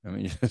there. I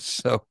mean,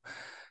 so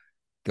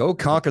go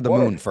conquer the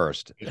moon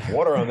first. There's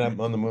water on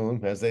the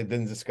moon, as they've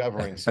been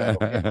discovering. So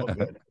yeah,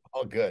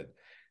 all good.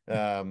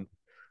 A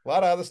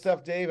lot of other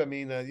stuff, Dave. I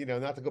mean,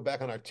 not to go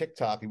back on our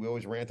TikTok, we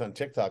always rant on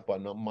TikTok,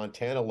 but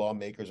Montana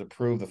lawmakers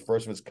approved the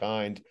first of its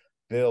kind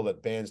bill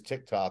that bans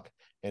TikTok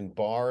and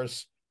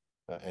bars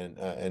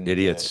and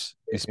idiots.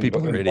 These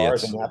people are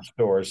idiots. Bars and app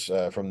stores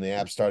from the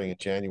app starting in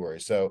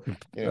January. So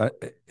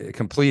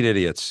complete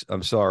idiots.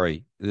 I'm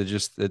sorry. It's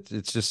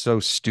just so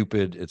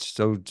stupid. It's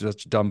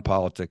such dumb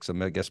politics.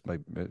 I guess my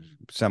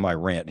semi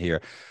rant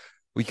here.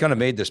 We kind of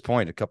made this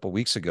point a couple of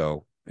weeks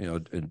ago.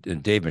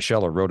 And Dave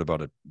Michelle wrote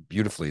about it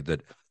beautifully,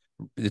 that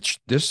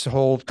this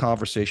whole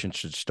conversation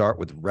should start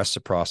with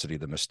reciprocity.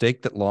 The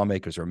mistake that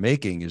lawmakers are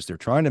making is they're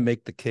trying to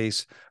make the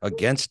case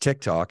against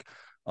TikTok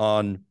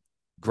on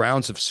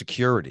grounds of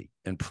security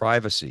and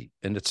privacy,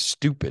 and it's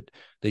stupid.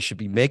 They should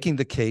be making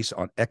the case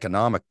on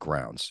economic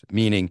grounds,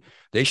 meaning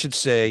they should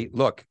say,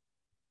 look,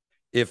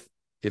 if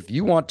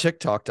you want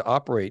TikTok to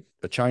operate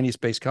a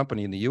Chinese-based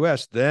company in the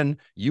U.S., then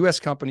U.S.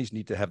 companies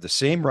need to have the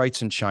same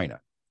rights in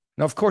China.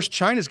 Now, of course,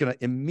 China is going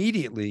to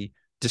immediately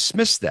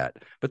dismiss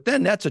that, but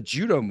then that's a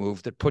judo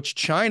move that puts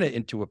China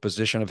into a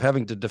position of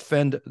having to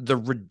defend the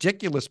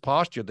ridiculous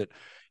posture that,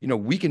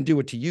 we can do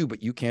it to you,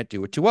 but you can't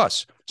do it to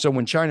us. So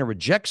when China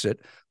rejects it,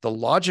 the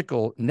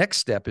logical next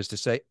step is to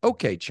say,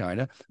 okay,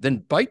 China, then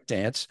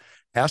ByteDance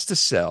has to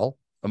sell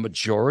a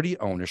majority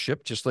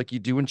ownership, just like you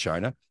do in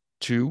China,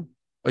 to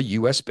a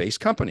U.S.-based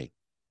company.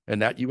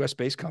 And that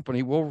U.S.-based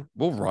company will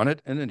run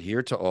it and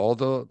adhere to all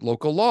the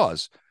local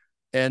laws.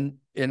 And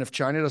if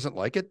China doesn't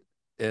like it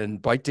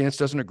and ByteDance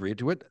doesn't agree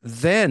to it,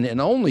 then and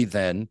only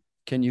then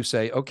can you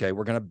say, okay,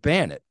 we're going to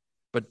ban it.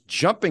 But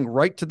jumping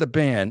right to the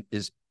ban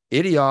is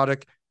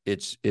idiotic.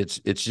 It's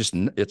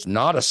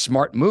not a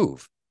smart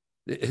move.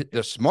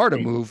 The smarter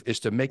move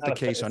is to make the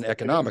case on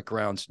economic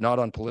grounds, not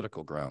on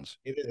political grounds.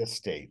 It is a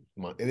state.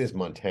 It is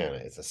Montana.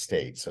 It's a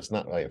state, so it's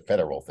not really a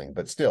federal thing.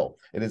 But still,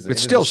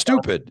 It's still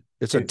stupid.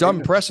 It's a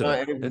dumb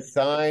precedent. It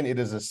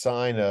is a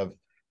sign of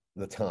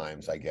the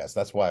times, I guess.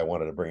 That's why I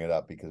wanted to bring it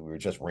up, because we were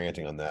just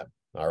ranting on that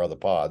our other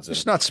pods.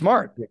 It's not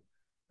smart.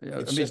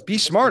 Be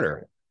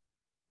smarter.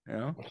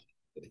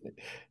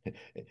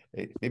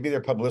 Maybe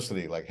their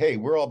publicity, like, hey,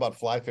 we're all about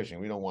fly fishing.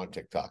 We don't want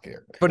TikTok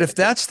here. But if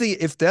that's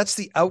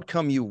the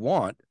outcome you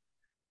want,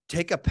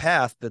 take a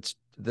path that's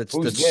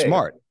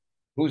smart.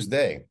 Who's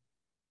they?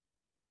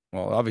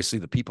 Well, obviously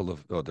the people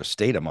of the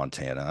state of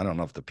Montana. I don't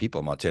know if the people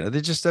of Montana,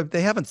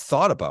 they haven't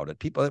thought about it.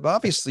 People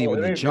obviously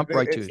when they jump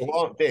right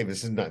to Dave,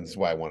 this is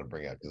why I want to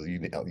bring it up, because you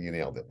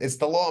nailed it. It's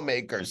the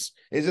lawmakers.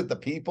 Is it the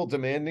people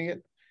demanding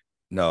it?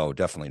 No,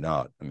 definitely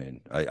not. I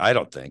mean, I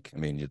don't think. I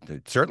mean,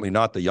 certainly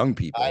not the young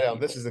people. I know.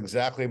 This is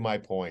exactly my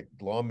point.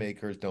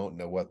 Lawmakers don't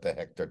know what the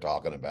heck they're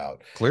talking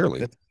about. Clearly.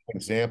 This is an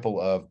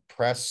example of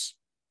press,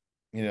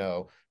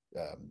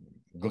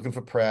 looking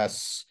for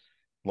press,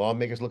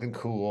 lawmakers looking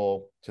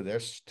cool to their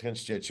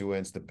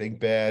constituents, the big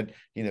bad,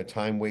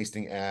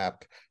 time-wasting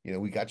app,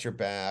 we got your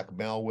back,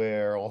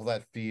 malware, all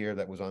that fear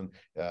that was on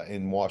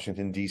in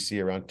Washington, D.C.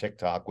 around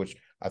TikTok, which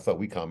I thought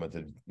we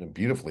commented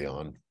beautifully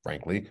on,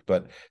 frankly.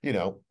 But,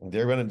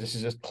 this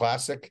is just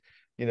classic,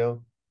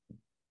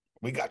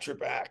 we got your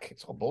back.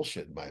 It's all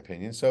bullshit, in my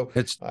opinion. So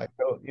it's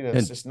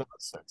just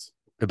nonsense.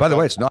 By the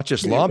way, it's not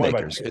just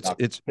lawmakers.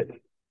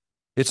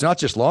 It's not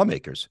just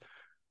lawmakers.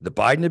 The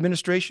Biden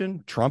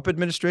administration, Trump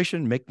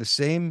administration make the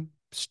same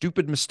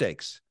stupid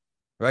mistakes,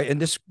 right?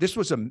 And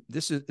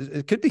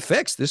it could be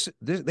fixed.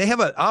 They have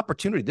an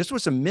opportunity. This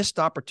was a missed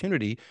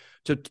opportunity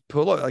to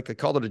pull, like I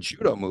call it, a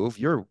judo move,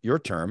 your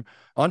term,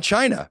 on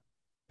China,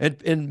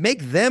 and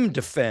make them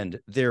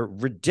defend their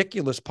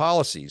ridiculous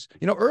policies.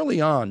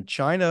 Early on,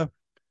 China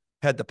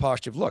had the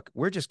posture of, look,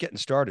 we're just getting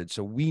started,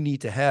 so we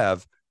need to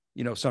have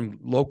some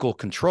local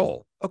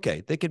control.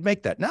 Okay, they could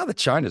make that. Now that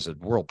China's a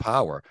world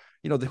power,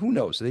 who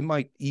knows? They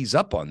might ease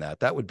up on that.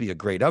 That would be a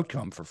great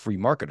outcome for free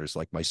marketers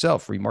like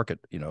myself, free market,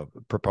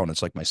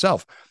 proponents like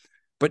myself.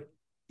 But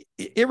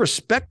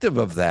irrespective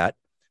of that,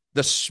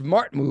 the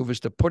smart move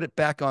is to put it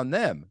back on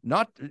them.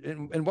 Not,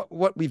 and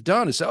what we've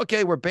done is say,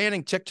 okay, we're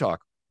banning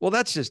TikTok. Well,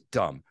 that's just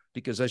dumb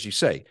because, as you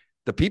say,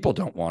 the people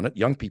don't want it.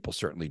 Young people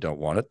certainly don't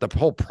want it. The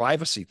whole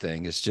privacy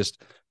thing is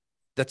just,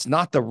 that's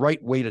not the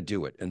right way to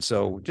do it. And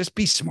so just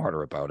be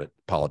smarter about it,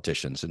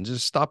 politicians, and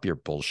just stop your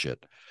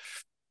bullshit.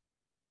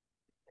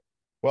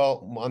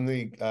 Well, on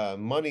the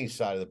money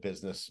side of the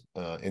business,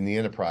 in the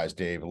enterprise,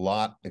 Dave, a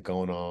lot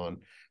going on.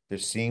 There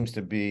seems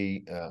to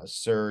be a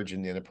surge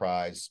in the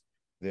enterprise.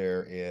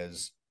 There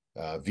is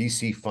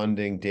VC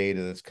funding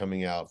data that's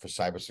coming out for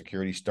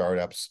cybersecurity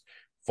startups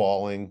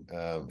falling,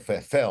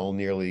 fell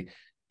nearly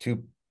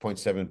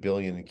 2.7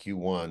 billion in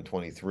Q1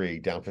 23,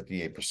 down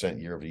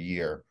 58% year over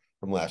year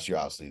from last year.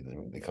 Obviously,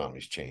 the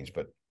economy's changed,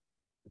 but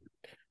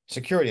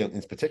security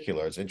in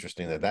particular, it's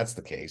interesting that that's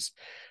the case.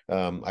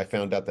 I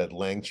found out that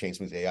Lang Chain,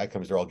 some of these AI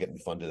companies are all getting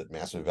funded at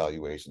massive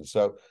valuations.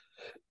 So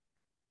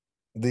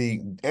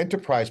the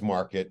enterprise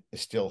market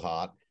is still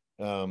hot,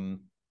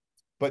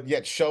 but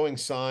yet showing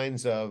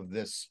signs of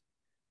this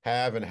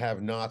have and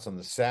have nots on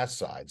the SaaS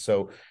side.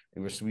 So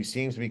we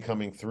seems to be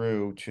coming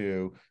through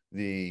to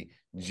the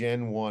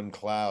Gen 1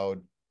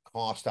 cloud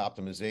cost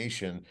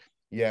optimization.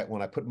 Yet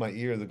when I put my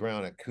ear to the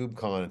ground at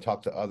KubeCon and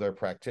talk to other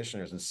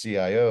practitioners and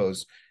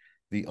CIOs,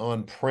 the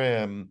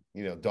on-prem,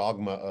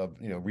 dogma of,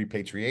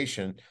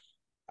 repatriation,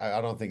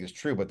 I don't think is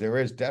true, but there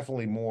is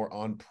definitely more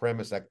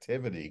on-premise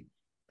activity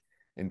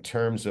in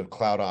terms of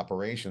cloud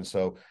operations.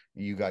 So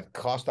you got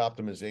cost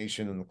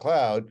optimization in the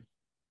cloud,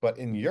 but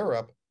in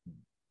Europe,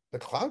 the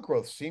cloud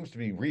growth seems to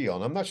be real.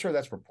 And I'm not sure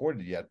that's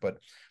reported yet, but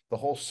the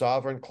whole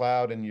sovereign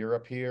cloud in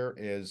Europe here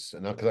is,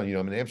 and because I'm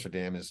in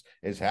Amsterdam,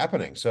 is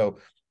happening. So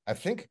I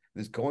think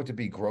there's going to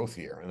be growth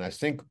here. And I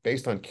think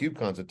based on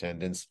KubeCon's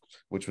attendance,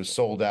 which was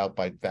sold out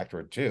by factor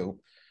of 2,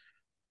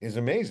 is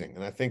amazing.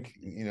 And I think,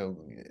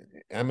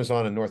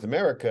 Amazon in North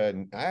America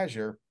and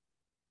Azure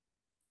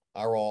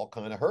are all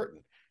kind of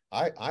hurting.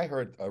 I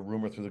heard a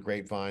rumor through the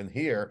grapevine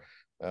here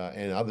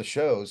and other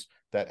shows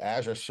that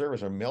Azure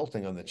servers are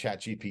melting on the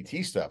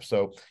ChatGPT stuff.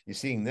 So you're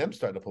seeing them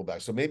starting to pull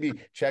back. So maybe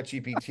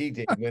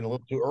ChatGPT went a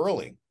little too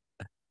early.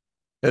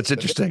 That's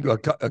interesting. A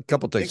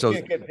couple of things.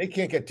 They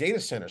can't get data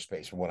center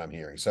space from what I'm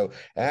hearing. So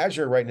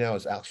Azure right now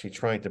is actually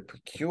trying to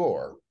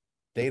procure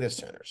data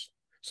centers.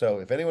 So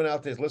if anyone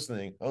out there is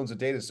listening, owns a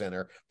data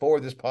center,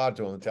 forward this pod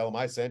to them and tell them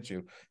I sent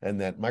you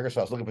and that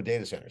Microsoft's looking for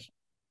data centers.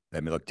 I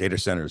mean, look, data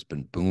center has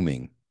been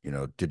booming.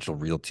 Digital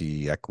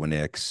Realty,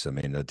 Equinix. I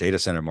mean, the data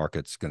center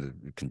market's going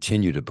to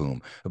continue to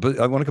boom. But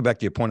I want to come back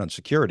to your point on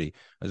security.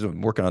 I was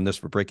working on this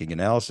for Breaking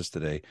Analysis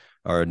today.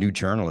 Our new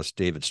journalist,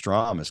 David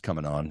Strom, is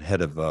coming on,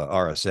 head of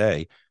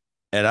RSA.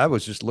 And I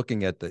was just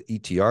looking at the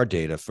ETR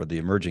data for the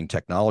Emerging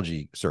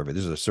Technology Survey.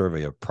 This is a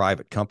survey of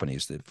private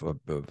companies, that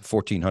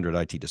 1,400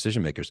 IT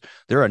decision makers.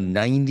 There are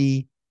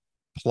 90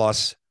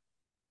 plus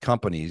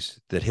companies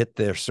that hit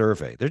their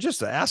survey. They're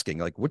just asking,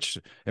 like, which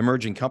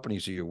emerging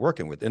companies are you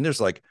working with? And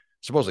there's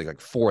supposedly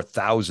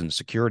 4,000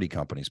 security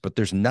companies, but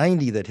there's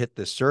 90 that hit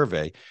this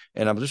survey.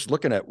 And I'm just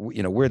looking at,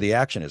 where the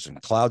action is in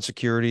cloud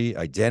security,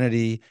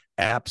 identity,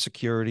 app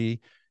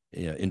security,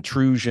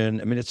 intrusion.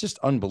 I mean, it's just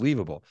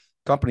unbelievable.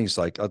 Companies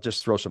like, I'll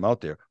just throw some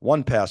out there: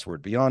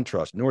 1Password, Beyond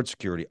Trust, Nord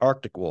Security,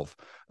 Arctic Wolf,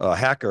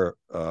 Hacker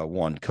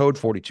One, Code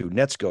 42,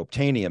 Netscope,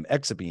 Tanium,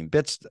 Exabeam,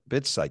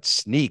 BitSight,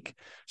 Sneak,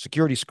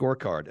 Security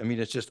Scorecard. I mean,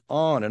 it's just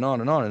on and on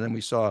and on. And then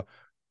we saw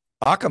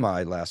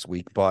Akamai last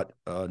week bought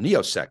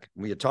Neosec.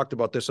 We had talked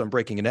about this on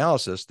Breaking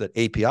Analysis, that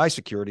API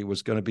security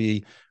was going to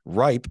be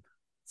ripe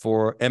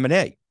for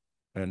M&A.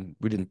 And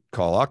we didn't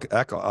call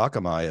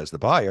Akamai as the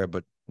buyer,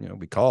 but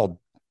we called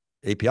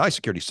API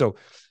security. So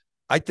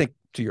I think,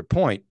 to your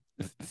point,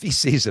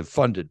 VCs have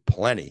funded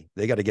plenty.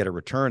 They got to get a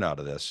return out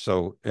of this.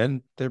 So,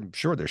 and they're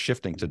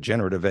shifting to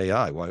generative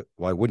AI.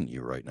 Why wouldn't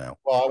you right now?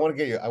 Well, I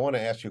want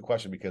to ask you a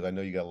question because I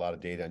know you got a lot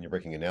of data on your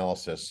Breaking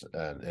Analysis,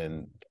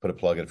 and put a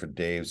plug in for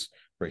Dave's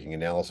Breaking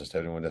Analysis. If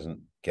anyone doesn't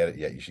get it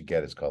yet, you should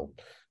get it. It's called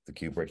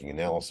theCUBE Breaking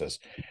Analysis,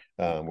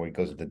 where he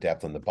goes into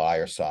depth on the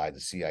buyer side, the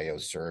CIO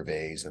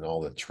surveys, and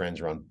all the trends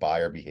around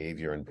buyer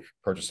behavior and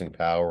purchasing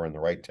power and the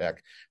right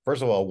tech.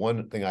 First of all,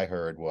 one thing I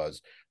heard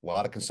was a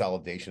lot of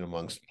consolidation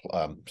amongst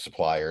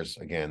suppliers.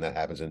 Again, that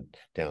happens in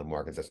down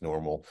markets. That's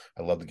normal.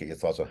 I'd love to get your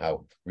thoughts on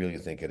how real you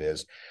think it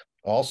is.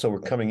 Also, we're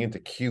coming into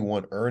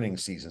Q1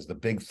 earnings seasons. The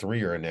big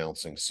three are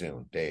announcing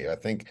soon, Dave. I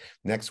think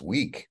next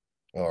week,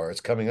 or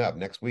it's coming up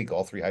next week,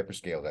 all three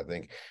hyperscalers, I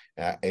think,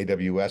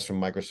 AWS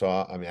from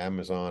Microsoft,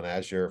 Amazon,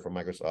 Azure from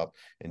Microsoft,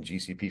 and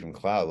GCP from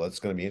cloud. Well, it's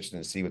going to be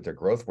interesting to see what their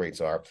growth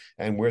rates are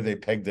and where they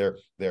pegged their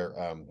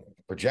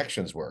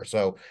projections were.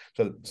 So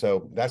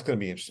that's going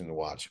to be interesting to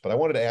watch. But I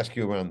wanted to ask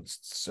you around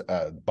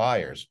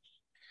buyers.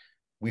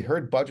 We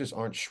heard budgets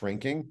aren't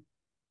shrinking,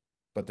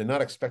 but they're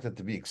not expected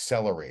to be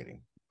accelerating.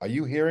 Are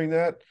you hearing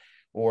that?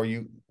 Or are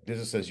you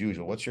business as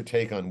usual? What's your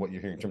take on what you're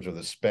hearing in terms of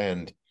the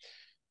spend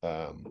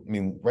I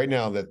mean, right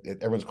now that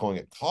everyone's calling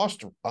it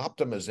cost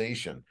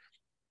optimization.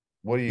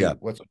 What do Yeah. you,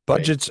 what's the take?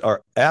 Budgets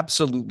are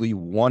absolutely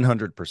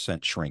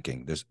 100%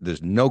 shrinking.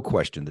 There's no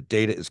question. The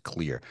data is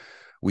clear.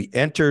 We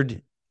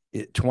entered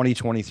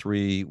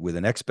 2023 with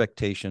an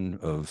expectation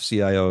of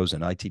CIOs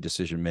and IT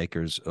decision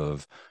makers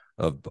of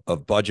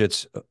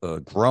budgets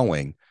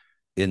growing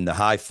in the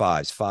high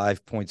fives,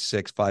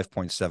 5.6,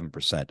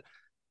 5.7%.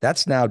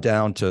 That's now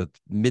down to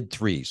mid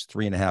threes,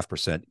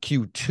 3.5%.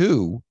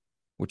 Q2,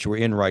 which we're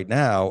in right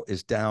now,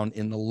 is down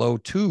in the low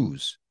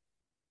twos.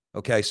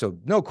 Okay, so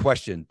no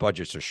question,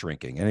 budgets are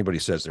shrinking. Anybody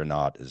says they're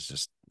not is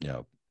just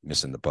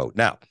missing the boat.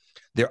 Now,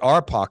 there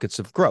are pockets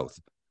of growth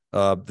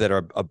that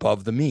are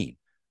above the mean.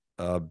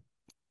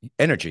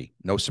 Energy,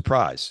 no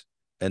surprise,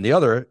 and the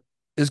other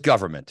is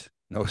government.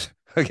 No,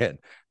 again,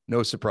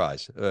 no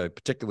surprise,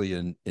 particularly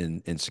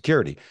in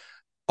security.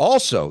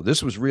 Also,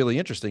 this was really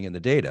interesting in the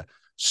data.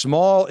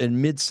 Small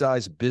and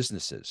mid-sized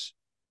businesses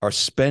are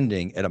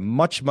spending at a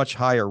much, much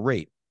higher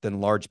rate than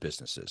large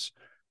businesses.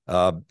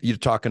 You're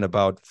talking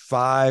about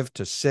 5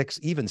 to 6,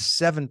 even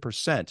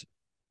 7%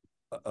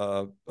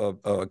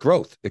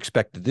 growth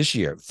expected this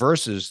year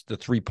versus the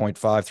 3.5,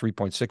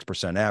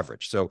 3.6%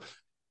 average. So,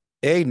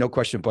 no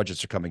question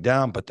budgets are coming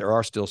down, but there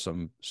are still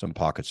some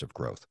pockets of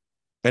growth.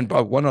 And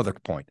one other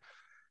point,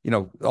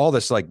 all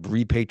this like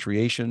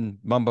repatriation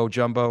mumbo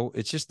jumbo,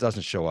 it just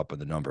doesn't show up in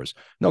the numbers.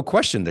 No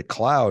question that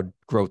cloud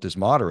growth is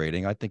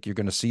moderating. I think you're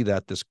going to see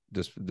that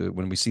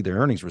when we see their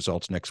earnings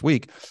results next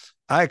week.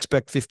 I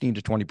expect 15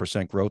 to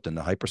 20% growth in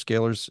the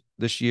hyperscalers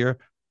this year,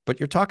 but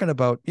you're talking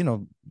about,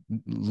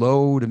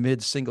 low to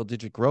mid single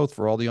digit growth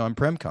for all the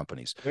on-prem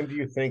companies. When do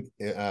you think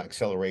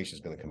acceleration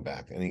is going to come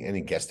back?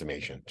 Any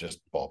guesstimation, just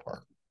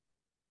ballpark?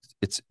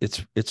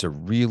 It's a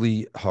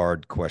really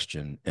hard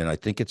question, and I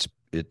think it's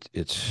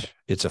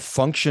a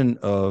function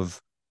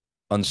of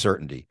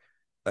uncertainty.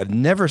 I've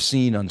never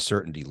seen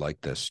uncertainty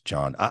like this,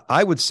 John.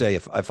 I would say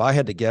if I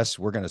had to guess,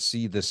 we're going to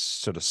see this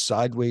sort of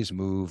sideways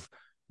move,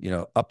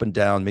 up and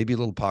down, maybe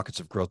little pockets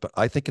of growth, but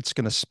I think it's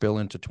going to spill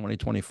into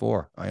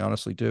 2024. I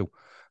honestly do.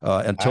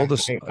 It's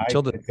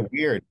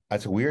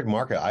a weird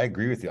market. I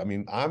agree with you. I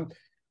mean, I'm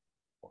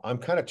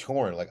kind of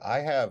torn. Like I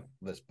have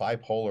this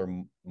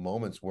bipolar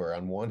moments where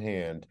on one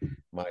hand,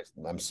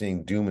 I'm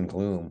seeing doom and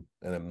gloom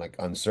and I'm like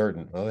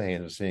uncertain. On the other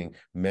hand, I'm seeing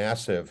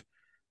massive,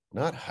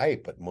 not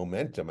hype, but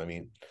momentum. I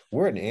mean,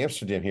 we're in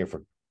Amsterdam here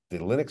for the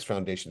Linux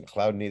Foundation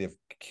Cloud Native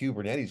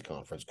Kubernetes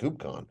Conference,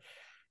 KubeCon.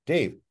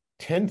 Dave,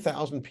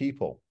 10,000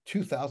 people,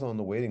 2,000 on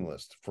the waiting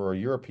list for a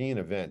European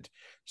event.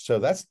 So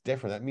that's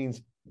different. That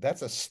means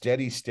that's a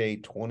steady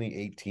state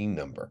 2018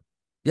 number.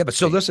 Yeah, but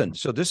so listen,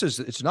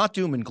 it's not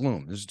doom and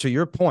gloom. This is to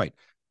your point.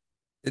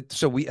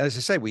 So as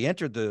I say, we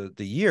entered the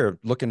year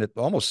looking at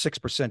almost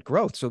 6%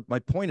 growth. So my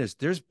point is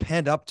there's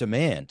pent up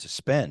demand to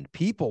spend.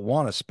 People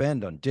want to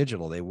spend on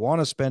digital. They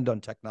want to spend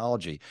on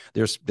technology.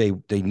 They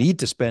need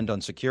to spend on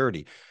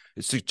security.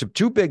 It's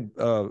two big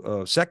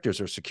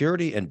sectors are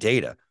security and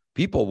data.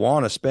 People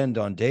want to spend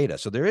on data.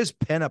 So there is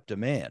pent up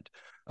demand.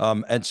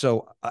 And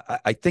so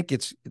I think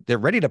they're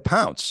ready to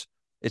pounce.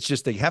 It's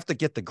just they have to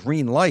get the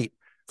green light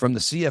from the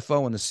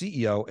CFO and the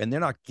CEO, and they're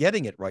not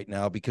getting it right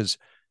now because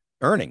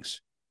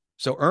earnings.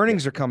 So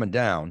earnings are coming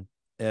down,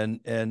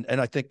 and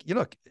I think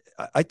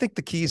I think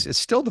the keys is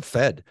still the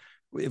Fed.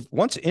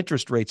 Once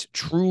interest rates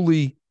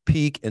truly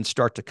peak and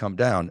start to come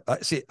down,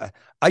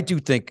 I do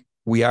think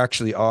we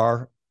actually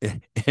are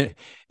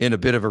in a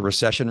bit of a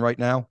recession right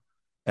now,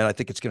 and I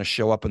think it's going to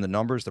show up in the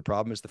numbers. The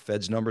problem is the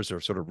Fed's numbers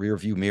are sort of rear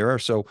view mirror.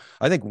 So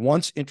I think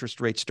once interest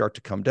rates start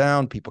to come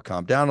down, people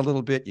calm down a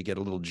little bit. You get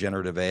a little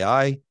generative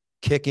AI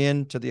kick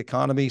in to the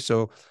economy.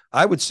 So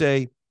I would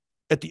say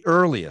at the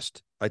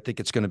earliest, I think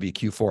it's going to be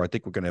Q4. I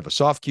think we're going to have a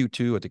soft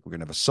Q2. I think we're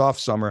going to have a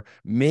soft summer.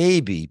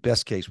 Maybe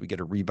best case, we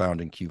get a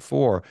rebound in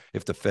Q4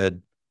 if the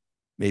Fed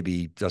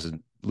maybe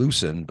doesn't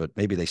loosen, but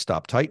maybe they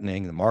stop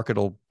tightening. The market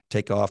will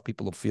take off.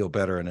 People will feel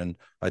better. And then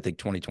I think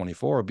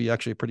 2024 will be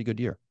actually a pretty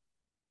good year.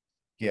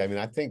 Yeah. I mean,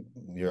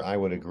 I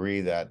would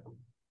agree that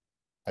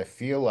I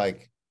feel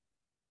like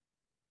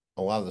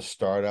a lot of the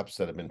startups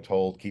that have been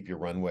told keep your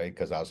runway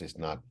because obviously it's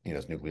not,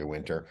 it's nuclear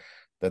winter,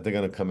 that they're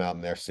going to come out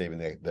and they're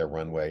saving their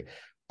runway.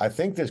 I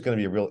think there's going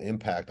to be a real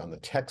impact on the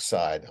tech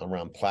side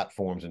around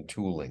platforms and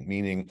tooling,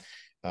 meaning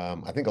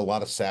I think a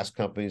lot of SaaS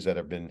companies that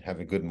have been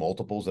having good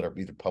multiples that are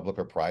either public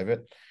or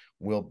private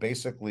will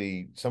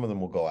basically, some of them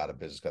will go out of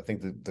business. I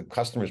think the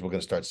customers were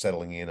going to start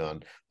settling in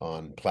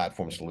on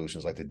platform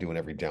solutions like they do in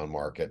every down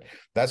market.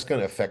 That's going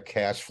to affect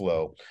cash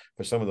flow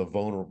for some of the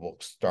vulnerable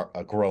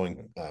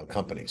growing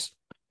companies,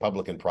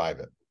 public and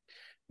private.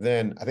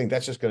 Then I think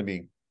that's just going to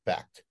be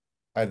fact.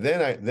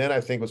 Then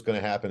I think what's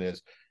going to happen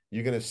is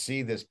you're going to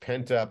see this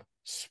pent up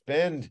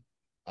spend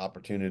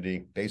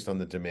opportunity based on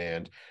the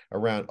demand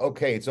around,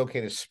 okay, it's okay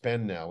to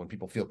spend now when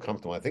people feel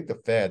comfortable. I think the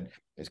Fed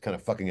is kind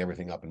of fucking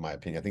everything up, in my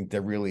opinion. I think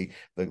they're really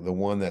the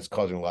one that's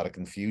causing a lot of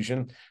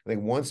confusion. I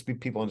think once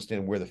people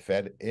understand where the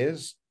Fed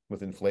is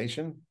with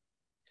inflation,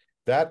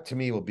 that to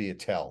me will be a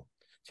tell.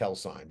 tell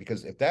sign,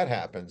 because if that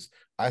happens,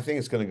 I think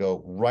it's going to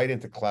go right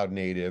into cloud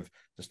native,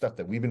 the stuff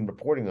that we've been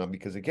reporting on,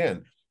 because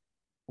again,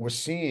 we're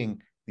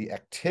seeing the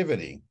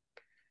activity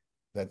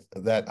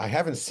that I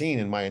haven't seen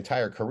in my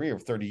entire career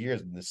of 30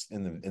 years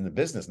in the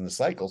business, in the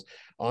cycles,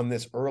 on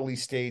this early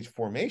stage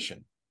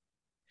formation.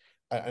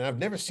 And I've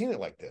never seen it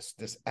like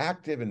this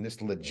active and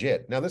this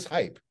legit. Now, this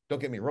hype,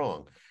 don't get me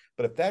wrong,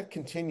 but if that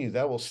continues,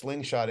 that will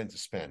slingshot into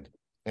spend.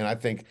 And I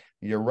think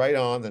you're right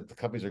on that the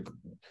companies are,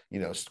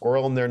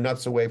 squirreling their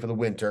nuts away for the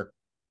winter,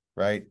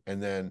 right?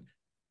 And then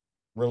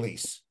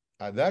release.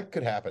 That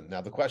could happen.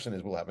 Now, the question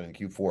is, will it happen in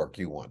Q4 or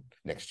Q1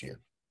 next year?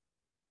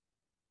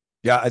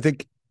 Yeah, I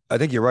think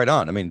you're right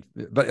on. I mean,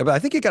 but I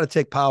think you got to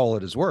take Powell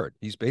at his word.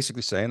 He's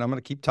basically saying, I'm going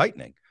to keep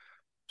tightening.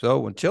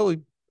 So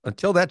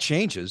until that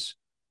changes,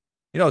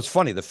 it's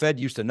funny. The Fed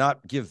used to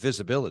not give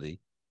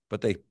visibility,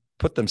 but they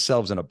put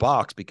themselves in a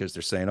box because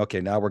they're saying,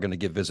 okay, now we're going to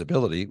give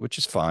visibility, which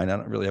is fine. I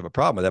don't really have a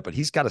problem with that, but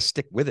he's got to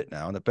stick with it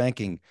now. And the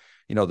banking,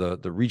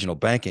 the regional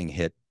banking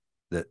hit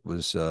that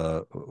was,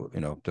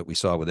 that we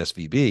saw with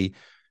SVB,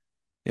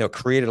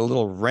 created a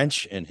little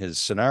wrench in his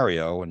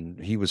scenario,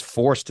 and he was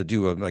forced to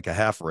do a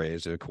half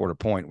raise, a quarter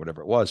point,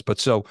 whatever it was. But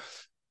so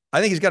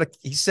I think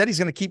he said he's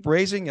going to keep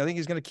raising. I think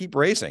he's going to keep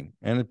raising,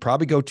 and it'd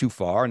probably go too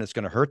far, and it's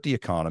going to hurt the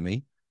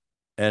economy.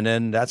 And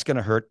then that's going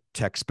to hurt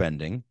tech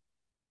spending.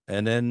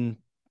 And then,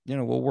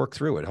 we'll work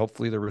through it.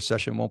 Hopefully the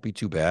recession won't be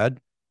too bad.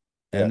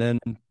 And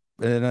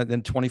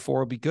then 24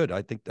 will be good.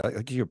 I think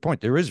to your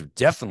point, there is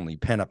definitely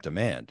pent up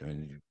demand. I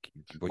mean,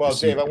 well,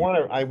 Dave, I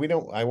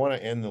want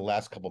to end the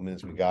last couple of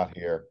minutes we got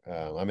here.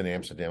 I'm in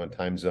Amsterdam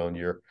time zone.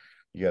 You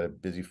got a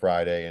busy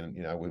Friday, and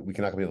we're not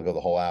gonna be able to go the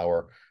whole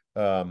hour.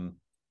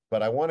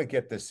 But I want to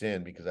get this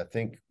in because I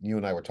think you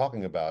and I were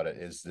talking about it,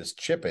 is this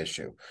chip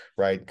issue,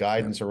 right?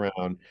 Guidance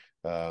around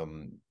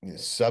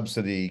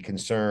subsidy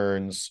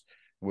concerns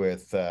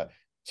with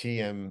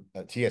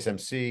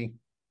TSMC.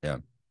 Yeah.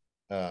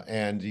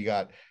 And you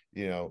got,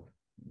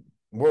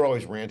 we're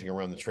always ranting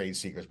around the trade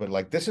secrets, but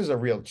like this is a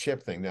real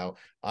chip thing. Now,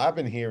 I've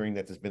been hearing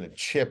that there's been a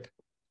chip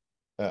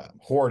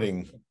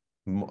hoarding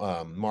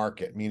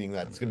market, meaning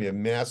that it's going to be a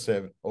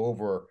massive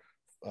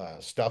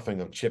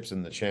stuffing of chips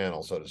in the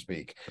channel, so to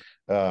speak.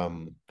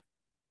 I'm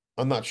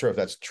not sure if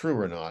that's true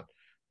or not.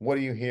 What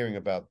are you hearing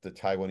about the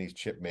Taiwanese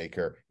chip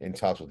maker in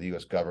talks with the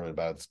U.S. government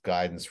about its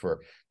guidance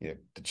for the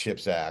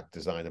CHIPS Act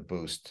designed to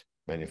boost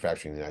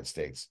manufacturing in the United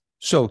States?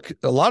 So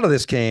a lot of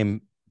this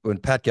came when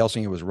Pat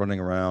Gelsinger was running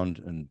around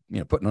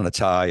and putting on a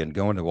tie and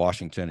going to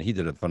Washington. He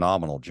did a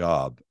phenomenal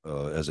job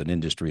as an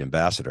industry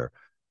ambassador.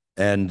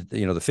 And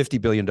the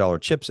 $50 billion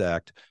CHIPS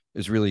Act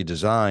is really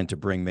designed to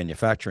bring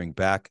manufacturing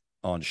back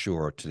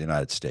onshore to the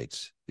United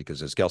States,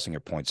 because as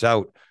Gelsinger points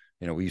out,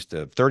 we used to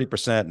have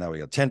 30%, now we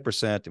got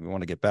 10%, and we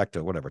want to get back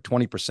to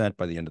 20%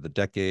 by the end of the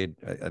decade.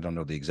 I don't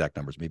know the exact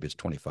numbers. Maybe it's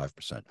 25%.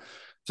 So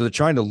they're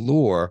trying to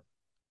lure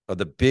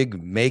the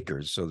big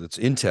makers. So that's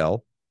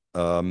Intel,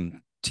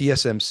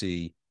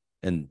 TSMC,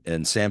 and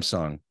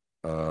Samsung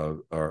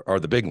are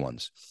the big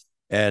ones.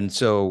 And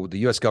so the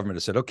U.S. government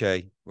has said,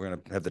 okay, we're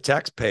going to have the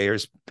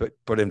taxpayers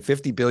put in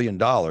 $50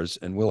 billion,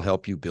 and we'll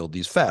help you build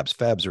these fabs.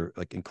 Fabs are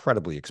like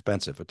incredibly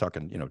expensive. We're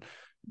talking,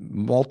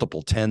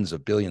 multiple tens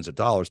of billions of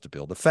dollars to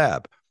build a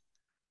fab.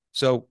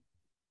 So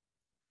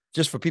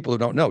just for people who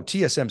don't know,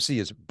 TSMC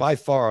is by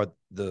far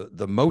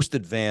the most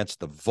advanced,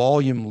 the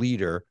volume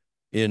leader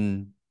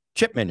in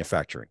chip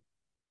manufacturing.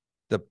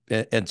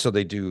 And so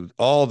they do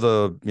all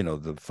the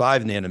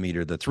 5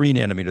 nanometer, the 3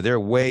 nanometer, they're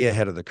way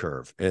ahead of the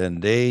curve,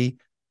 and they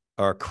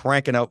are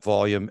cranking out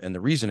volume. And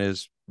the reason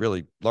is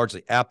really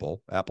largely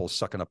Apple. Apple's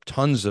sucking up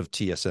tons of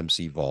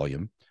TSMC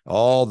volume,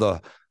 all the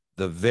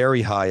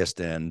very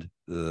highest end,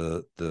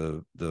 the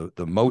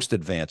most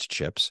advanced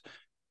chips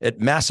at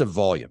massive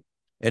volume.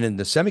 And in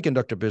the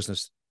semiconductor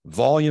business,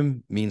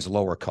 volume means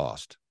lower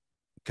cost.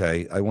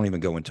 Okay. I won't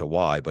even go into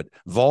why, but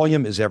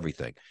volume is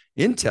everything.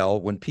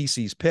 Intel, when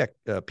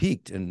PCs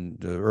peaked in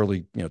the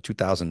early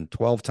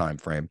 2012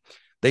 timeframe,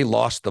 they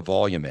lost the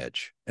volume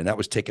edge, and that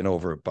was taken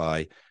over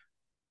by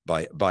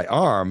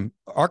ARM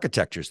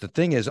architectures. The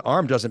thing is,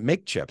 ARM doesn't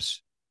make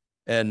chips,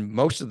 and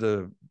most of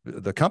the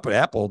company,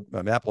 Apple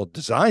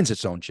designs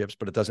its own chips,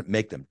 but it doesn't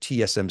make them.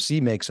 TSMC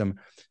makes them,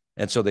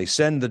 and so they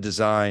send the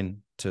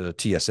design to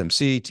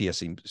TSMC.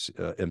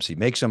 TSMC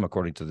makes them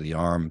according to the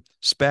ARM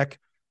spec,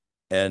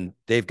 and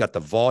they've got the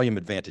volume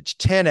advantage,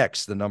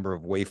 10x the number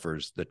of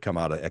wafers that come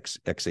out of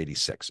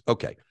x86.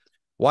 Okay,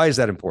 why is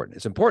that important?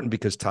 It's important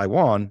because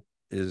Taiwan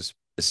is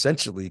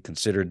essentially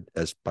considered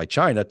by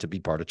China to be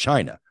part of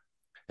China.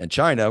 And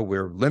China,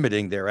 we're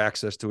limiting their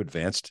access to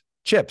advanced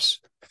chips.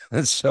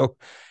 And so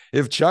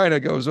if China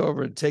goes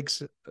over and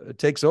takes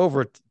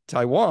over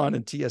Taiwan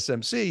and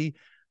TSMC,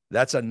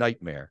 that's a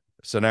nightmare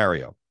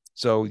scenario.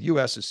 So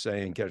U.S. is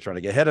saying, trying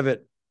to get ahead of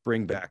it,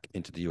 bring back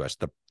into the U.S.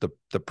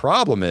 The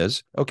problem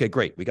is, okay,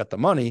 great, we got the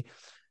money.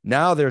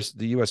 Now the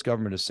U.S.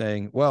 government is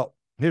saying, well,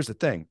 here's the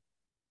thing.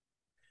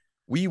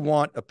 We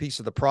want a piece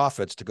of the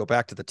profits to go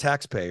back to the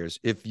taxpayers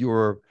if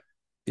your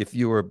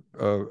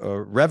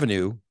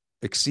revenue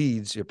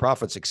exceeds, your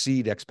profits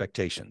exceed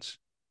expectations.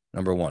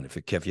 Number one, if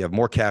you have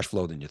more cash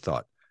flow than you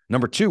thought.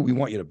 Number two, we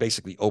want you to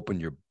basically open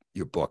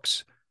your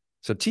books.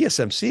 So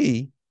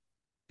TSMC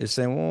is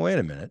saying, well, wait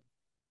a minute.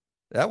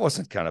 That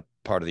wasn't kind of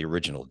part of the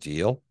original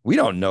deal. We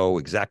don't know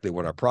exactly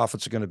what our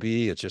profits are going to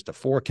be. It's just a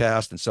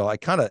forecast. And so I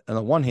kind of, on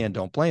the one hand,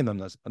 don't blame them.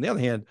 On the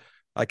other hand,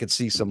 I could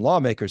see some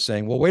lawmakers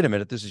saying, well, wait a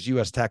minute, this is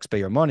U.S.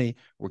 taxpayer money.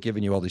 We're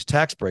giving you all these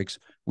tax breaks.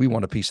 We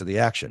want a piece of the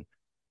action.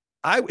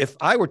 If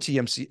I were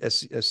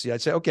TMC,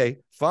 I'd say, okay,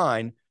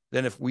 fine.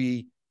 Then if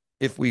we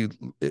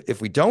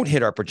don't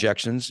hit our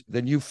projections,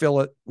 then you fill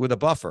it with a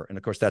buffer. And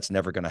of course, that's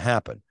never going to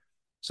happen.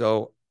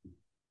 So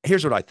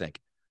here's what I think.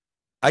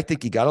 I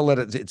think you got to let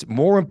it. It's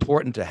more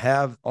important to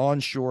have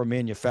onshore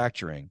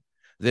manufacturing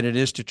than it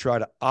is to try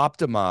to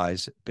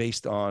optimize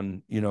based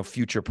on,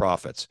 future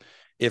profits.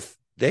 If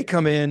they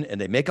come in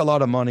and they make a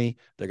lot of money,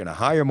 they're going to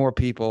hire more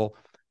people.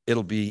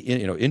 It'll be,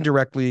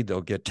 indirectly,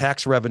 they'll get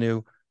tax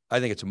revenue.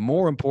 I think it's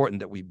more important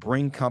that we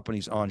bring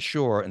companies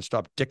onshore and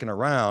stop dicking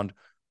around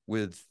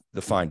with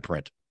the fine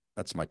print.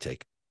 That's my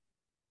take.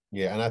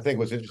 Yeah, and I think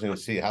what's interesting to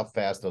see how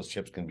fast those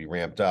chips can be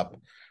ramped up.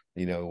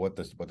 What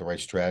the right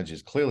strategy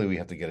is. Clearly, we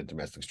have to get a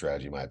domestic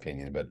strategy, in my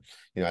opinion. But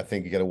I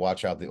think you got to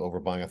watch out the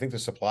overbuying. I think the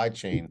supply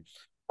chain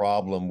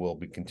problem will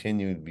be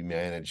continuing to be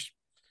managed,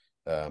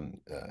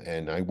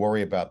 and I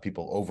worry about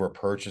people over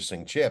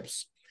purchasing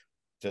chips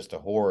just to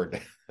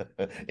hoard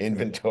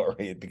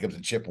inventory. It becomes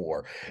a chip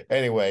war.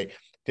 Anyway,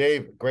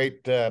 Dave,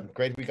 great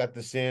we got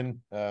this in.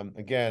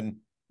 Again,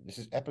 this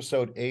is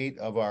episode 8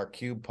 of our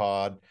CUBE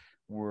pod.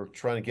 We're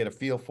trying to get a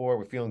feel for it.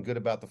 We're feeling good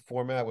about the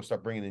format. We'll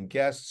start bringing in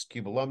guests,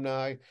 CUBE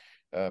alumni,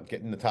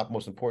 getting the top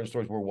most important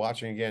stories we're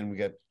watching. Again,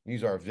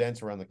 these are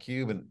events around the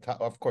CUBE and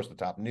of course the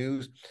top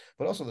news,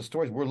 but also the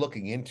stories we're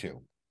looking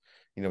into.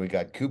 We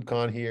got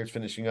KubeCon here. It's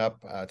finishing up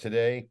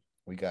today.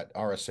 We got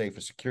RSA for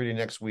security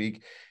next week.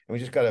 And we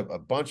just got a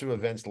bunch of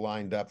events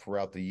lined up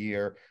throughout the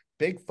year.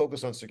 Big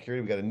focus on security.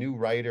 We got a new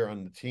writer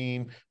on the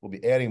team. We'll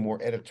be adding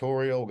more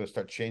editorial. We're going to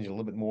start changing a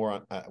little bit more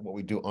on what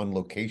we do on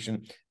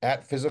location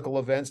at physical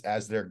events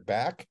as they're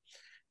back.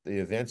 The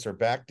events are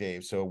back,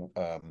 Dave. So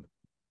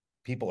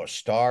people are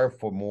starved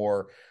for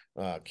more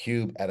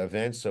CUBE at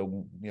events.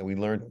 So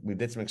we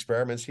did some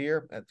experiments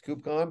here at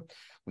KubeCon.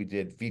 We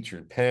did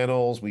featured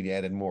panels. We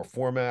added more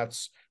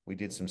formats. We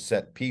did some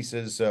set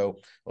pieces. So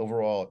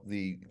overall,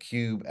 the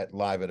CUBE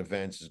live at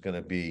events is going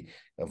to be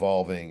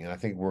evolving. And I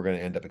think we're going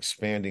to end up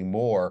expanding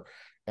more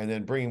and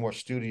then bringing more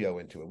studio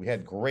into it. We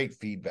had great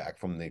feedback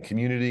from the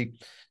community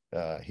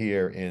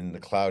here in the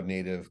cloud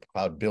native,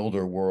 cloud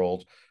builder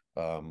world.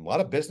 A lot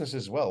of business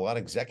as well, a lot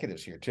of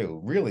executives here too.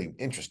 Really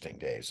interesting,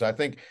 Dave. So I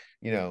think,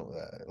 a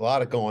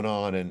lot of going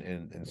on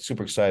and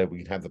super excited we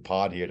can have the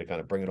pod here to kind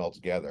of bring it all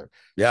together.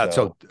 Yeah.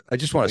 So I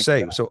just want to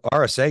say, so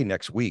RSA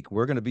next week,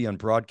 we're going to be on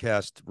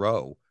Broadcast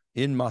Row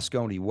in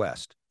Moscone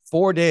West.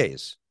 4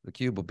 days, the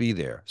CUBE will be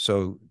there.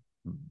 So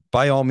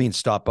by all means,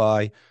 stop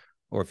by,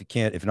 or if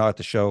you're not at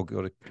the show,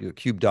 go to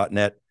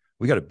cube.net.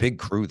 We got a big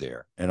crew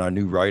there, and our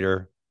new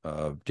writer,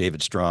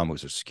 David Strom,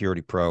 who's a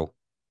security pro,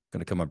 going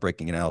to come on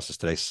Breaking Analysis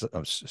today.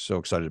 I'm so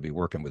excited to be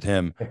working with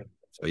him.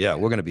 So yeah,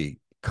 we're going to be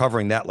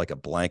covering that like a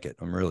blanket.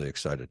 I'm really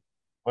excited.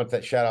 I want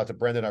that shout out to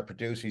Brendan, our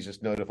producer. He's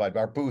just notified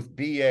our booth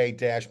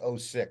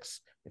BA-06.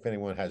 If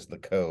anyone has the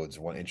codes,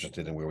 one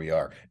interested in where we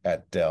are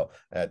at Dell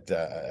at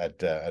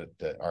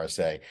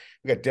RSA.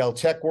 We got Dell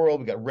Tech World.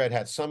 We got Red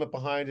Hat Summit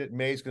behind it.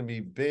 May's going to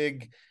be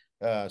big.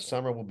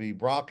 Summer will be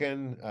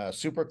Brocken.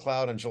 Super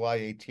Cloud on July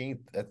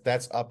 18th.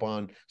 That's up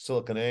on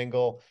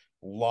SiliconANGLE.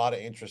 A lot of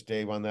interest,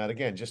 Dave, on that.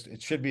 Again,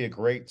 it should be a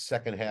great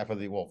second half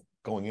of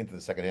going into the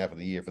second half of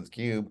the year for the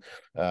CUBE.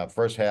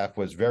 First half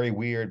was very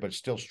weird, but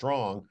still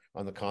strong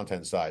on the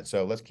content side.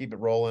 So let's keep it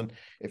rolling.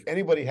 If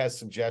anybody has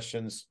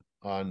suggestions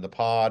on the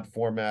pod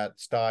format,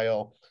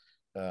 style,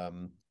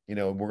 we're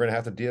going to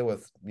have to deal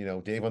with,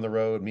 Dave on the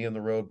road, me on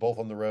the road, both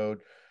on the road.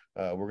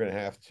 We're going to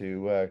have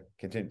to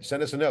continue.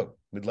 Send us a note.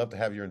 We'd love to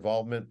have your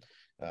involvement.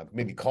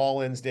 Maybe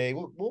call-ins, Dave.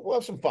 We'll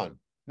have some fun.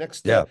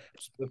 The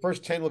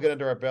first 10 we'll get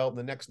under our belt, and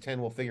the next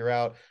 10 we'll figure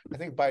out. I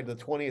think by the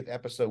 20th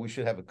episode, we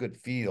should have a good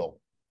feel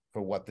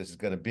for what this is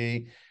going to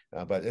be.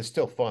 But it's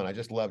still fun. I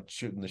just love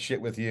shooting the shit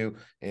with you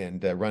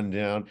and running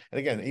down. And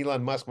again,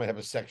 Elon Musk might have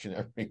a section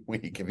every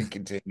week if he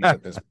continues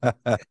at this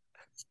point.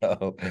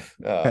 So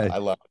I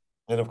love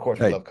it. And of course,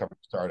 we love covering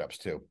startups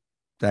too.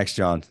 Thanks,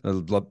 John.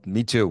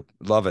 Me too.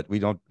 Love it. We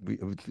don't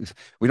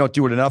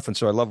do it enough, and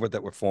so I love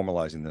that we're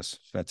formalizing this.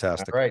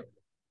 Fantastic. All right.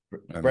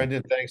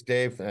 Brendan, thanks,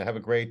 Dave. Have a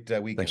great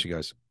weekend. Thanks, you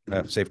guys.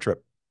 Safe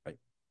trip.